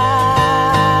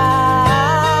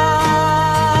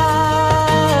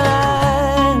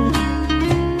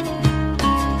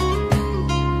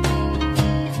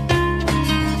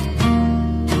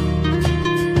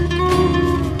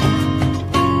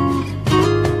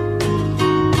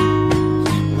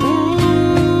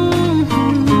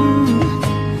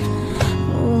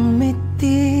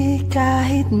umiti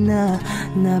kahit na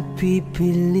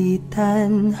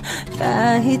napipilitan,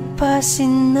 kahit pa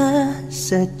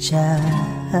sinasadya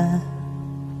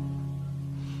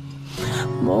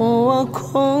mo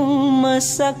akong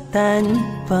masaktan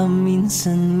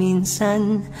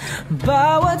paminsan-minsan,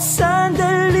 bawat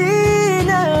sandali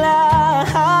na lang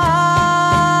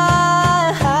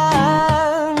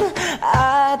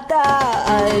at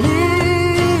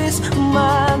aalis,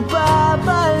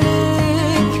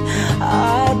 magbabalik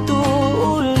at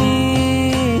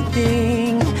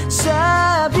uuliting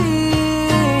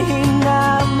sabihin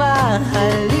na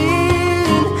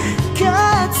mahalin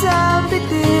kahit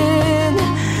sampitin,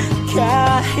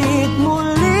 kahit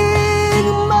muling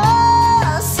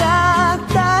masaktan.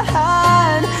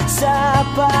 Sa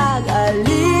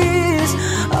pag-alis,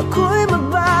 ako'y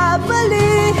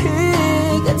magbabalik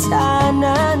at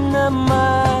sana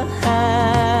naman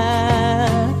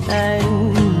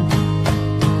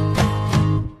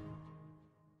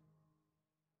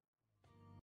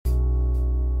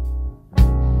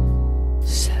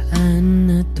saan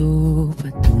na to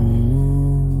patungo?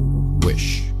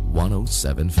 Wish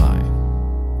 1075.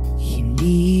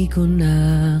 Hindi ko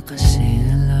na kasi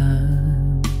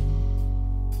alam,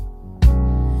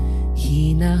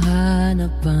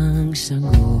 hinahanap ang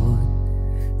sagot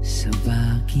sa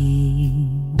bakit.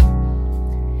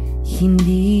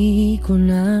 Hindi ko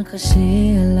na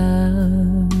kasi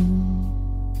alam,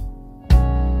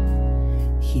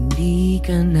 hindi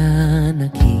ka na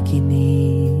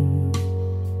nakikinig,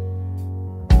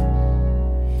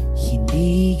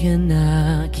 hindi ka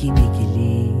na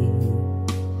kinikilig,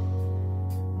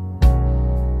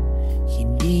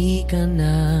 hindi ka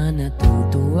na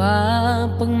natutuwa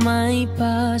pag may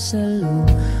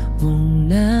pasalubong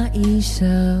na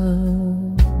isaw.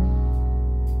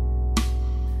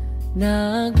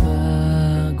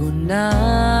 Nagbago na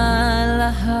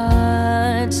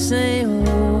lahat sa'yo,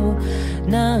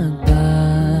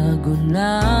 nagbago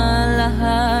na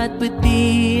lahat,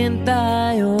 pati yan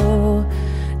tayo.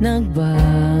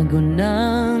 Nagbago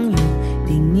ng iyong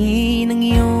tingin, ang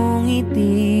iyong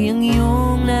ngiti, ang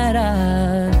iyong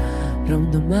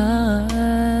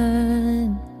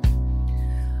nararamdaman.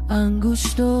 Ang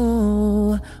gusto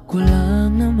ko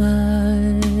lang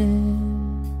naman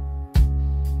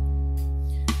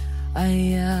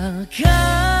ay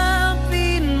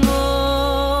yakapin mo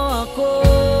ako,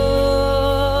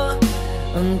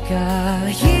 ang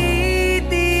kahit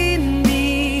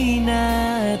hindi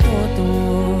na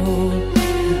totoo,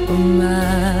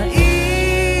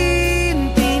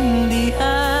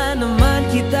 maintindihan naman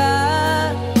kita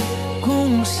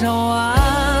kung sawa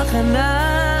ka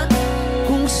na,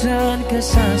 kung saan ka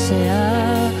sasaya.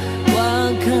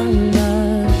 Huwag kang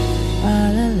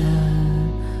mag-alala,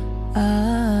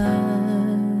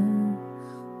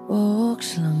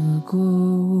 oks lang ako.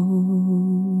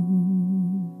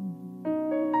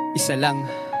 Isa lang,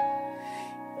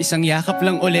 isang yakap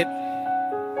lang ulit,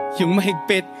 yung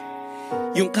mahigpit,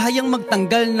 yung kayang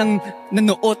magtanggal ng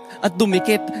nanuot at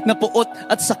dumikit, na puot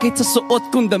at sakit sa suot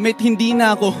kong damit. Hindi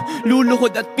na ako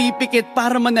luluhod at pipikit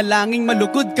para manalangin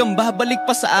malugod kang babalik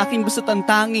pa sa akin. Basta't ang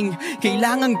tanging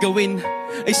kailangan gawin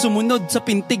ay sumunod sa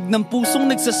pintig ng pusong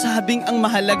nagsasabing ang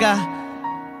mahalaga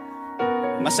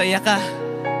masaya ka,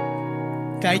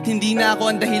 kahit hindi na ako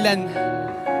ang dahilan.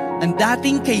 Ang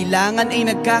dating kailangan ay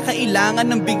nagkakailangan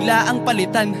ng biglaang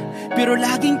palitan. Pero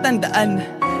laging tandaan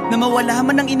na mawala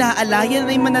man ang inaalayan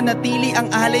ay mananatili ang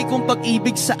alay kong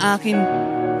pag-ibig sa akin.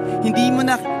 Hindi mo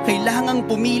na kailangang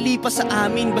pumili pa sa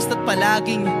amin, basta't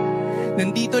palaging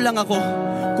Nandito lang ako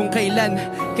kung kailan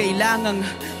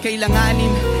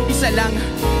kailanganin. Isa lang,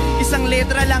 isang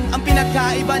letra lang ang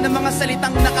pinagkaiba ng mga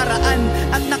salitang nakaraan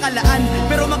at nakalaan.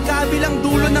 Pero magkabilang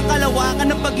dulo ng kalawakan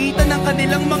ng pagitan ng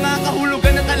kanilang mga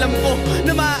kahulugan. At alam ko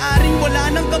na maaaring wala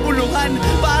ng kabuluhan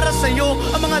para sa'yo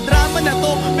ang mga drama na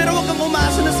to. Pero wag kang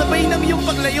umasa na sabay ng iyong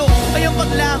paglayo ay ang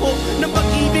paglaho ng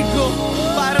pag-ibig ko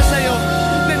para sa'yo.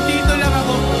 Nandito lang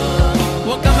ako,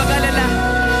 huwag ka mag-alala.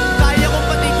 Kaya kong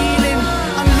patigilin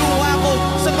ang luha ko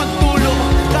sa pagtulo.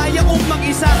 Kaya kong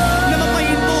mag-isa na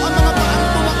mapahinto ang mga paang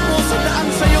tumakbo sa daan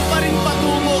sa'yo pa rin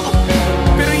patungo.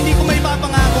 Pero hindi ko may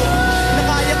papangako na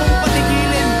kaya kong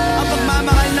patigilin ang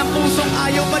pagmamahal ng pusong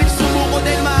ayaw pa rin sumuko.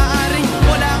 Dahil maaaring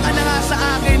wala ka na nga sa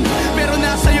akin, pero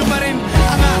nasa'yo pa rin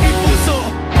ang aking puso.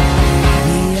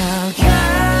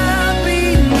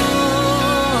 Yakapin mo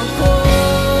ako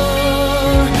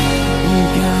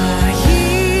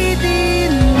kahit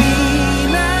hindi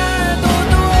na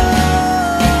totoo.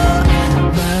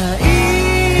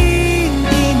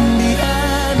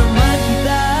 Maintindihan naman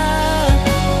kita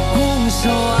kung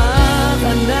sawa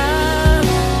ka na,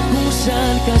 kung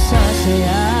saan ka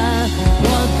sasaya.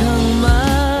 Huwag kang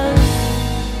mag-alala.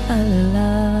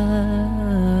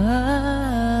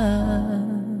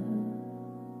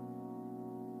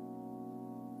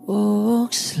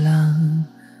 Oks lang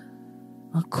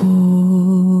ako.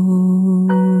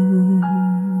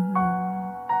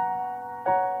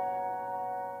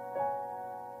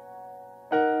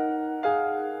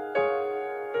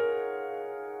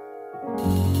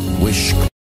 Wish.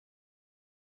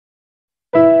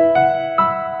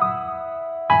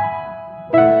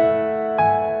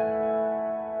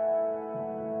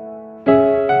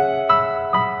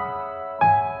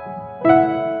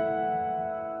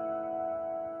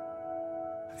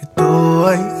 Ito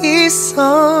ay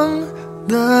isang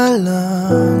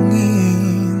dalangin,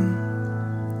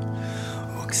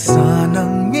 huwag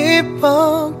sanang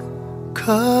ipagkait.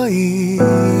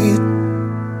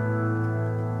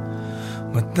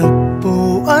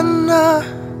 Matagpuan na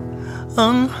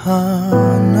ang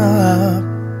hanap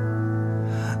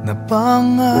na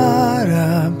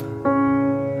pangarap,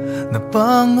 na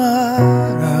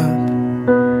pangarap.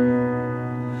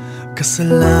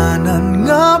 Kasalanan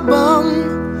nga bang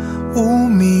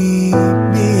umibig?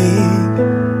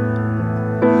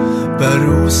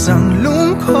 Parusang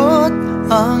lungkot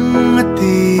ang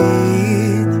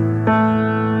atid,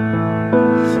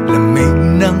 lamig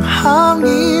ng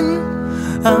hangin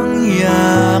ang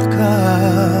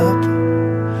yakap.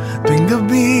 Tuwing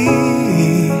gabi,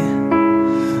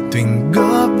 tuwing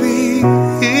gabi,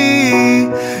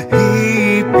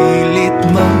 ipilit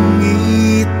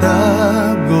mangitago.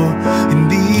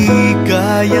 Hindi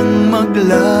kayang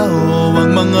maglaho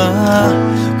ang mga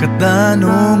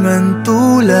katanungan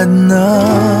tulad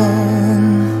ng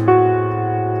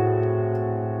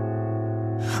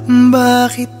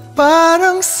bakit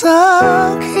parang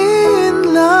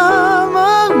sa'kin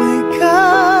lamang may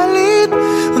galit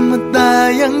ang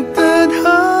matayang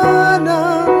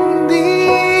tadhanang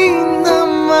di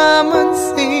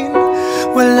namamansin?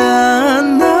 Wala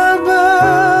na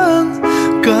bang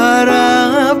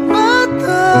karapatan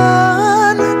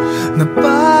na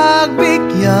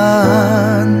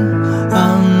pagbigyan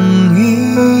ang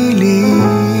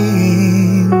hiling?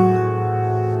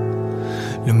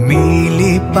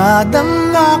 Lumilipad ang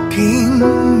aking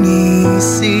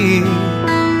isip,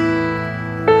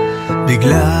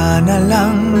 bigla na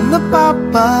lang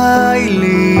napapailing.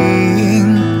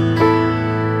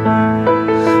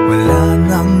 Wala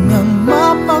nang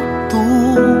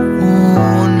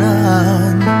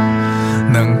mapagtuunan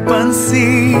ng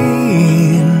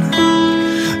pansin,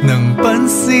 ng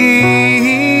pansin.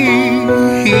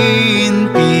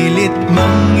 Pilit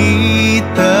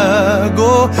mangitago,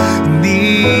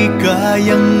 hindi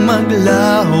kayang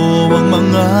maglaho ang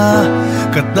mga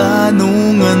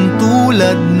katanungan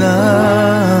tulad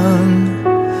ng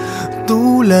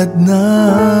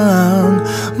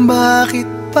bakit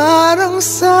parang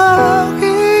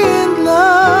sa'kin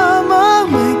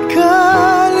lamang may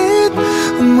galit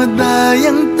ang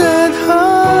madayang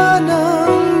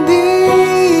tadhanang di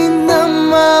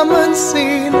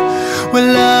namamansin?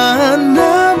 Wala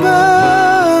na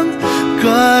bang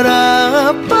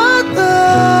karapatan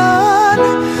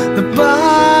na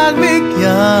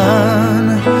pagbigyan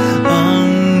ang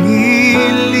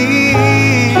hiling?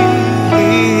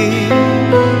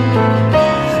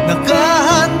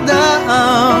 Nakahanda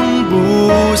ang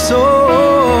puso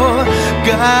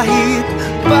kahit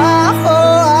pa ako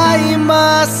ay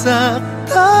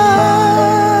masaktan.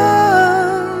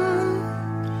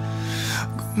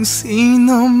 Kung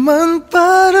sino man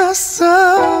para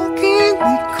sa'kin,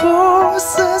 di ko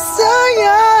sasayang.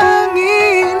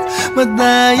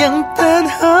 madayang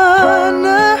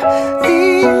tadhana,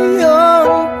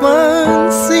 iyong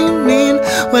pansinin.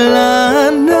 Wala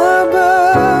na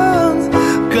bang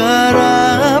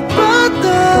karapatan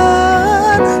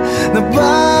na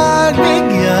pagbigyan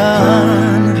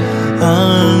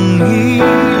ang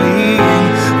hiling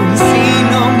kung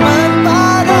sino man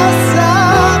para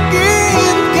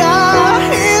sa'kin,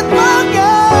 kahit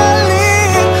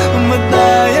magaling,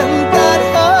 madayang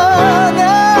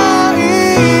tadhana,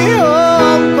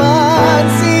 iyong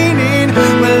pansinin.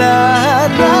 Wala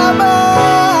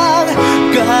namang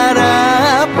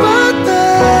karapatan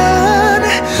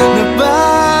na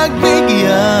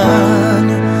pagbigyan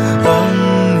ang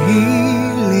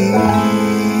hiling.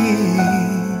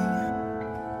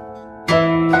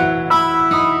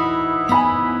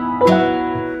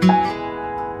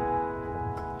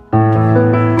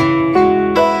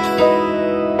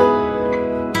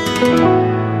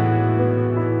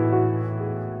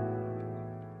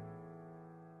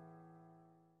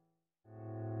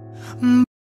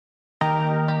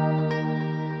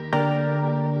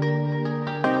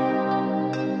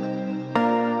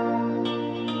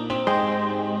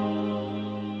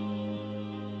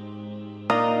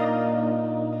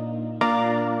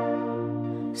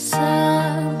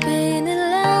 Sabi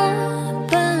nila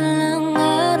palang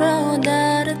araw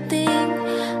darating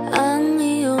ang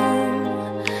iyong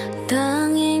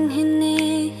tanging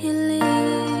hinihiling.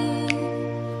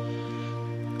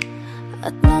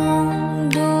 At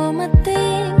nung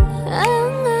dumating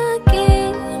ang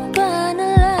aking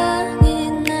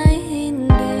panalangin ay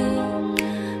hindi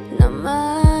na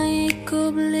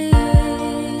maikubli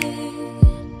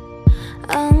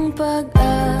ang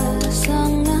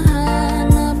pag-asang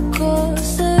nahanap ko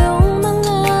sa iyong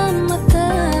mga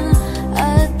mata,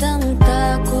 at ang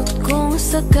takot kong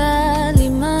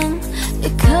sakali mang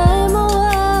ika'y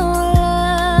mawawala.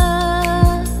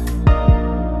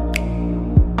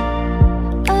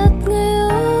 At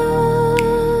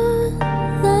ngayon,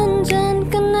 nandyan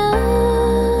ka na,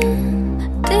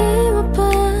 di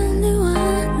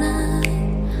mapaliwanag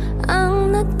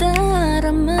ang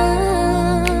nadarama.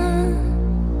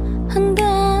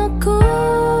 Handa ako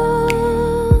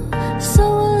sa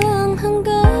walang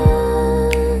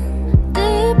hanggan,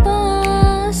 di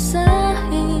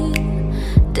paasahin,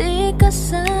 di ka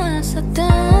sasaktan.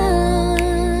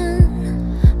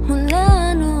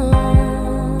 Mula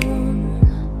noon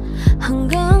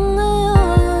hanggang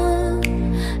ngayon,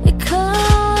 ikaw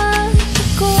at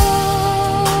ako.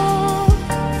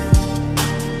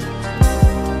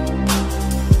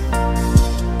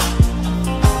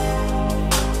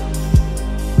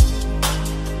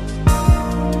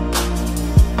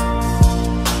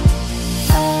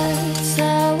 At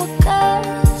sa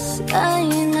wakas ay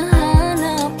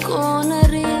nahanap ko na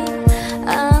rin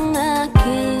ang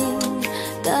aking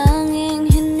tanging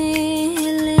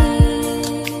hinihiling.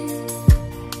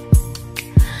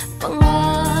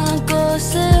 Pangako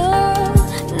sa'yo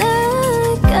na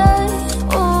ika'y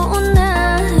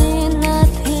uunahin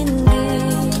at hindi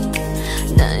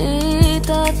na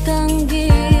itatanggi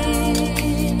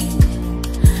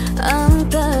ang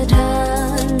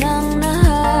tadhanang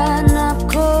nahanap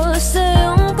ko sa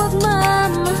iyong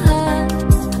pagmamahal,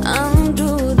 ang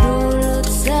dudulot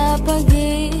sa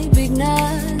pag-ibig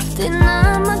natin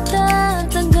na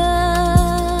magtatagal.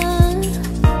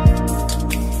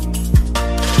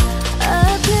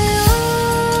 At ngayon,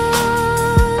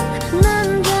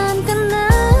 nandyan ka na,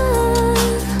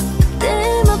 di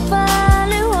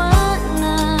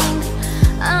mapaliwanag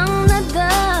ang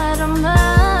nadarama.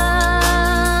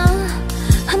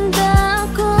 Handa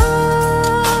ako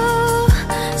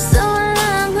sa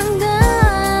walang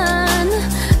hanggan,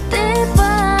 di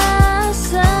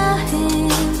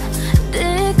paasahin,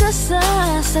 di ka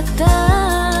sasaktan.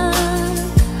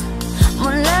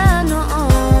 Mula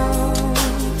noon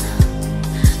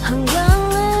hanggang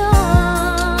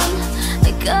ngayon,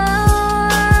 ikaw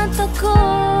at ako.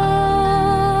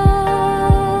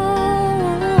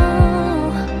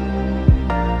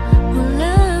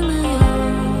 Mula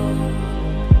ngayon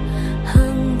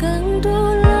hanggang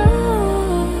dulo,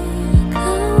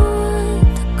 ikaw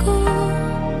at ako.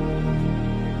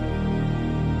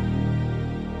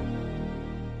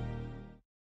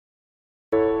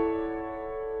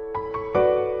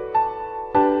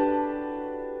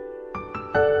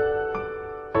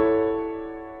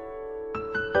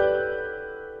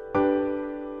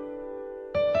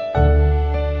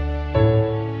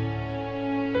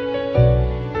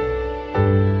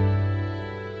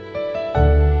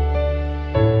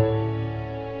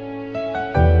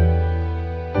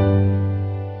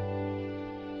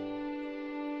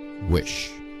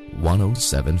 Wish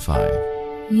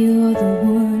 1075. You're the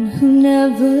one who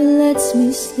never lets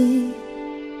me sleep.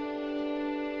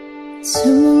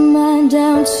 Turn my mind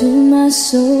down to my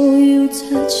soul, you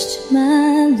touched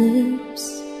my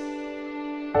lips.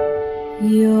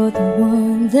 You're the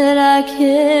one that I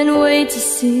can't wait to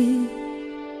see.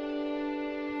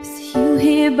 With you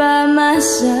here by my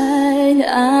side,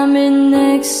 I'm in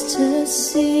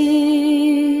ecstasy.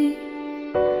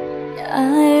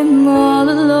 I'm all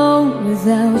alone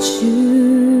without you.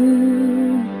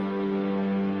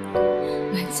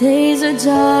 My days are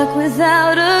dark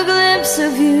without a glimpse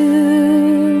of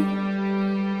you.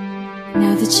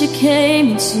 Now that you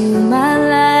came into my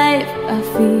life, I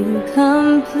feel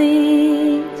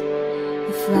complete.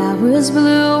 The flowers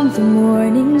bloom, the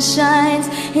morning shines,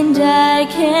 and I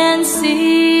can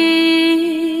see.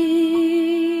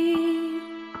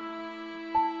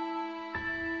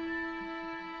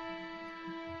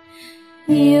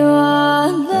 Your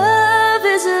love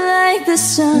is like the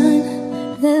sun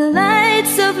that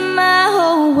lights up my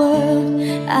whole world.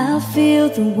 I feel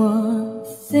the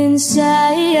warmth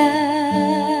inside.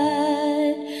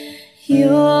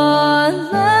 Your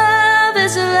love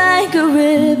is like a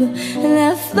river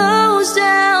that flows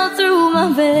down through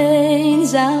my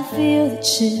veins. I feel the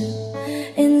chill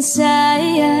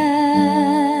inside.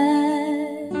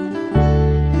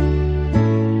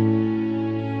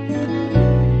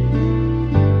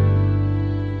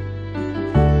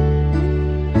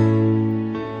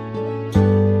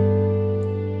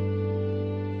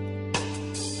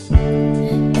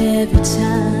 Every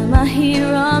time I hear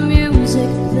our music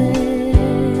play,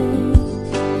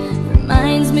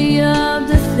 reminds me of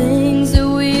the things that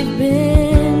we've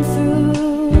been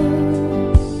through.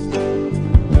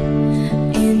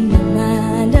 In my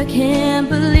mind I can't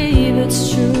believe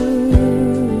it's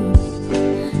true,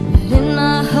 but in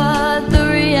my heart the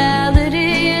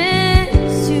reality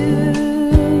is you.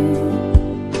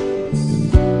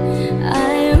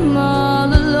 I am all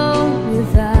alone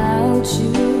without you.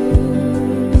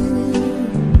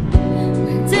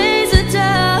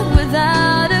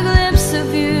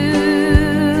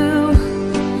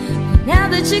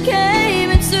 You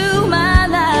came into my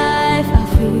life, I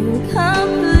feel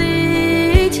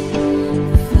complete.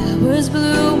 The flowers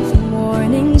bloom, the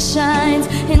morning shines,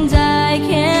 and I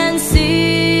can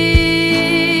see.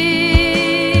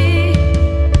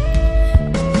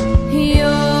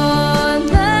 Your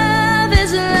love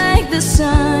is like the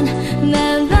sun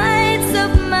that lights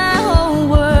up my whole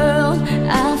world.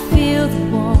 I feel the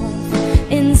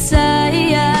warmth inside.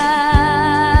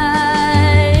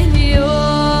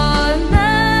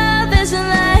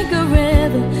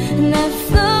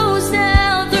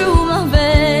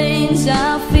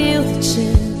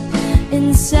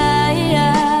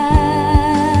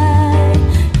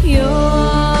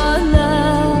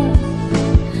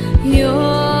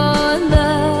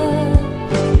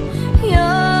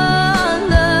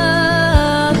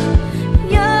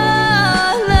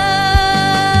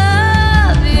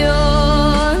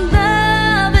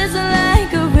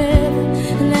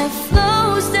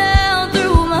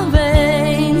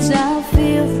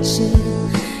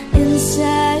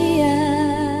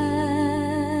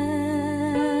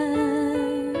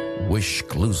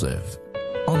 Exclusive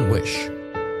on Wish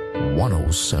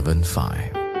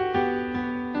 107.5.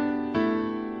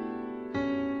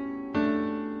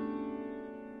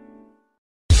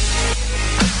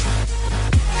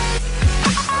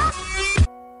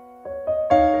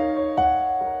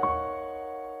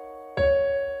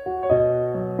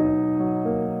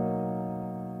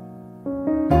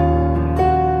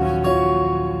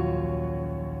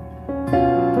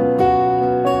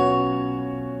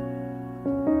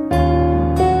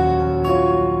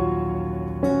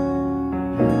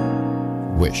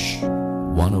 Wish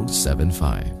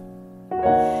 107.5.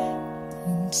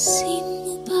 Pansin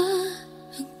mo ba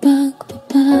ang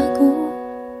pagbabago?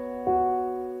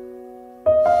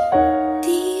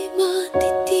 Di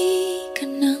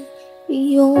matitigan ng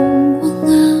iyong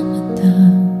mga mata.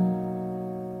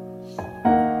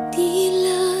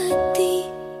 Tila di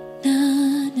na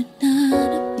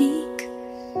nananabik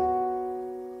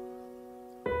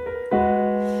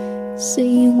sa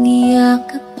iyong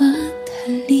iyakap at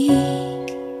halik.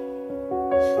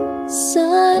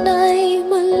 Sana'y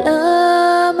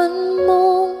malaman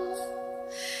mong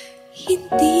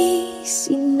hindi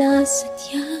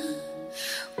sinasadya.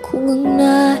 Kung ang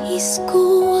nais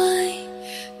ko ay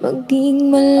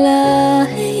maging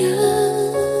malaya,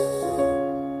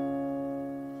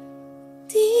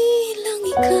 di lang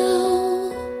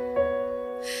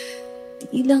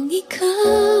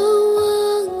ikaw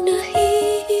ang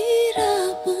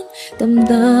nahihirapan.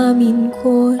 Damdamin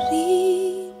ko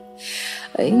rin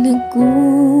ay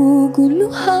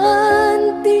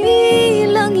naguguluhan. Di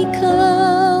lang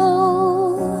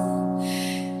ikaw,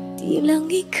 di lang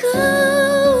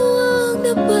ikaw ang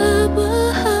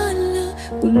nababahala.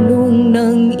 Bulong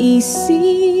ng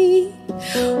isip,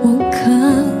 huwag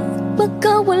kang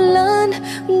pagkawalan.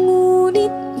 Ngunit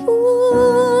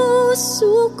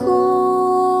puso ko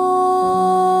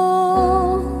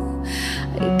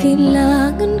ay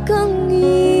kailangan kang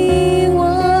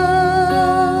iwan.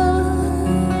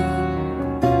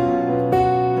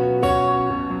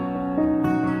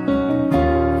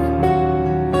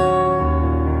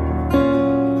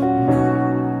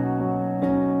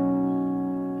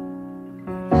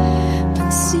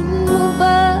 Pansin mo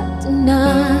ba ito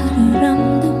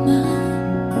nararamdaman?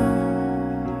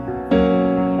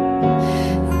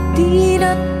 Di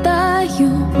na tayo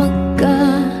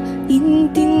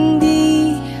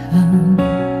magkaintindihan.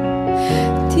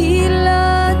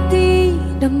 Tila di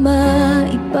na maibabalik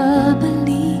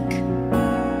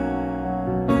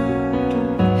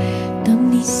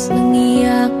tamis ng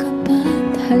iyakap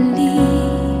at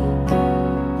halik.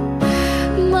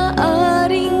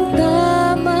 Maaring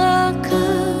tama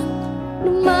ka,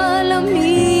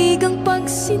 lumalamig ang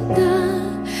pagsinta.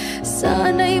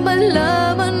 Sana'y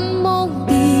malaman mong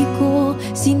di ko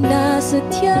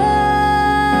sinasadya.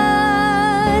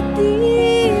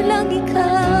 Di lang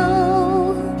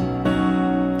ikaw,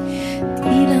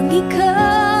 di lang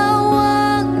ikaw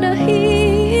ang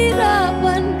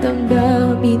nahihirapan.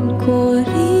 Damdamin ko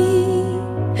rin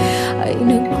ay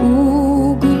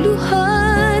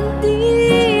naguguluhan.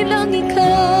 Di lang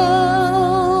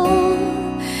ikaw,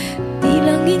 di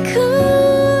lang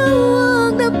ikaw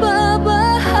ang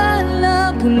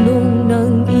nababahala. Bulong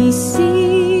ng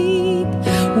isip,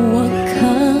 huwag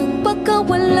kang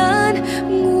pagkawalan.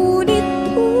 Ngunit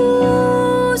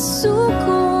puso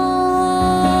ko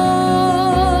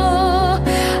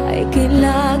ay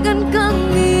kailangan kang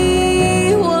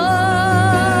iwan.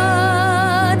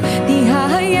 Di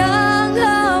hahayang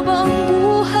habang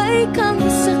buhay kang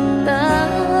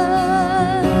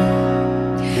saktan.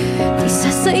 Di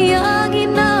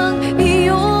sasayangin ang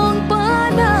iyong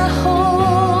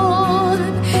panahon.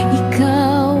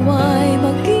 Ikaw ay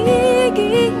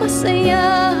magiging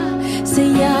masaya sa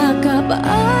yakap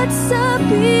at sa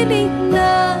piling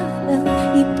na ng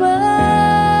iba.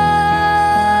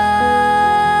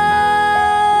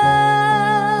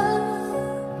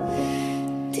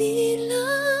 Di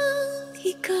lang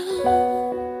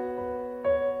ikaw,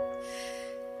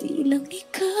 di lang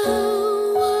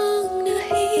ikaw ang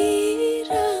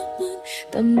nahihirapan.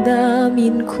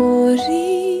 Damdamin ko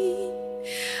rin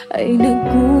ay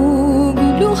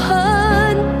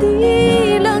naguguluhan.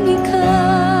 Di lang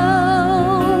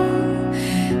ikaw,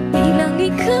 di lang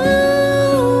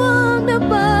ikaw ang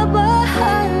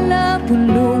nababahala.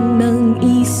 Bulong ng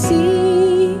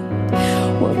isip,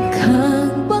 huwag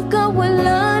kang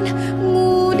pagkawalan.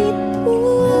 Ngunit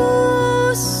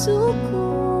puso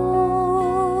ko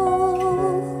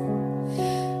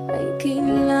ay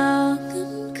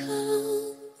kailangan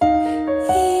kang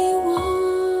iwan.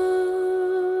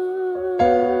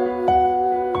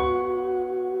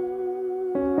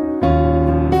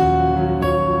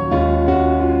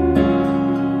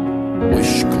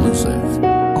 Wish Exclusive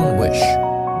on Wish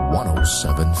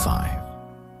 107.5.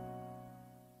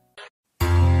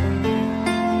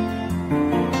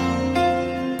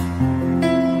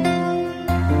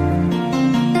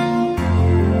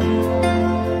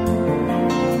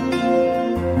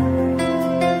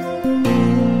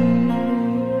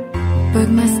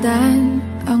 Pagmasdan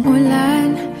ang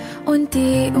ulan,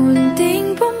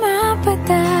 unti-unting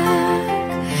pumapatak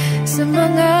sa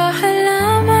mga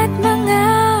halaman at mga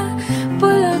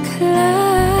bulaklak.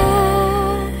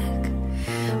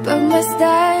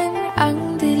 Pagmasdan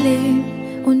ang dilim,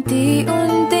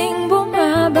 unti-unting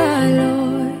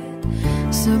bumabalot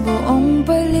sa buong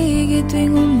paligid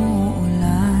tuwing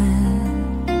umuulan.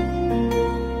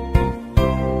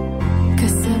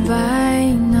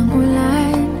 Kasabay ng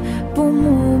ulan,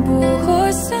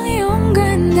 bumubuhos ang iyong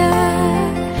ganda.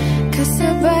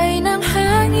 Kasabay ng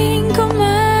hangin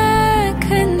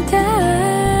kumakanta.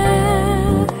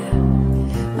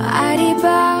 Maaari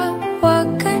ba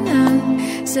wag ka nang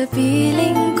sa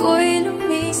piling ko'y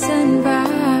lumisan ba?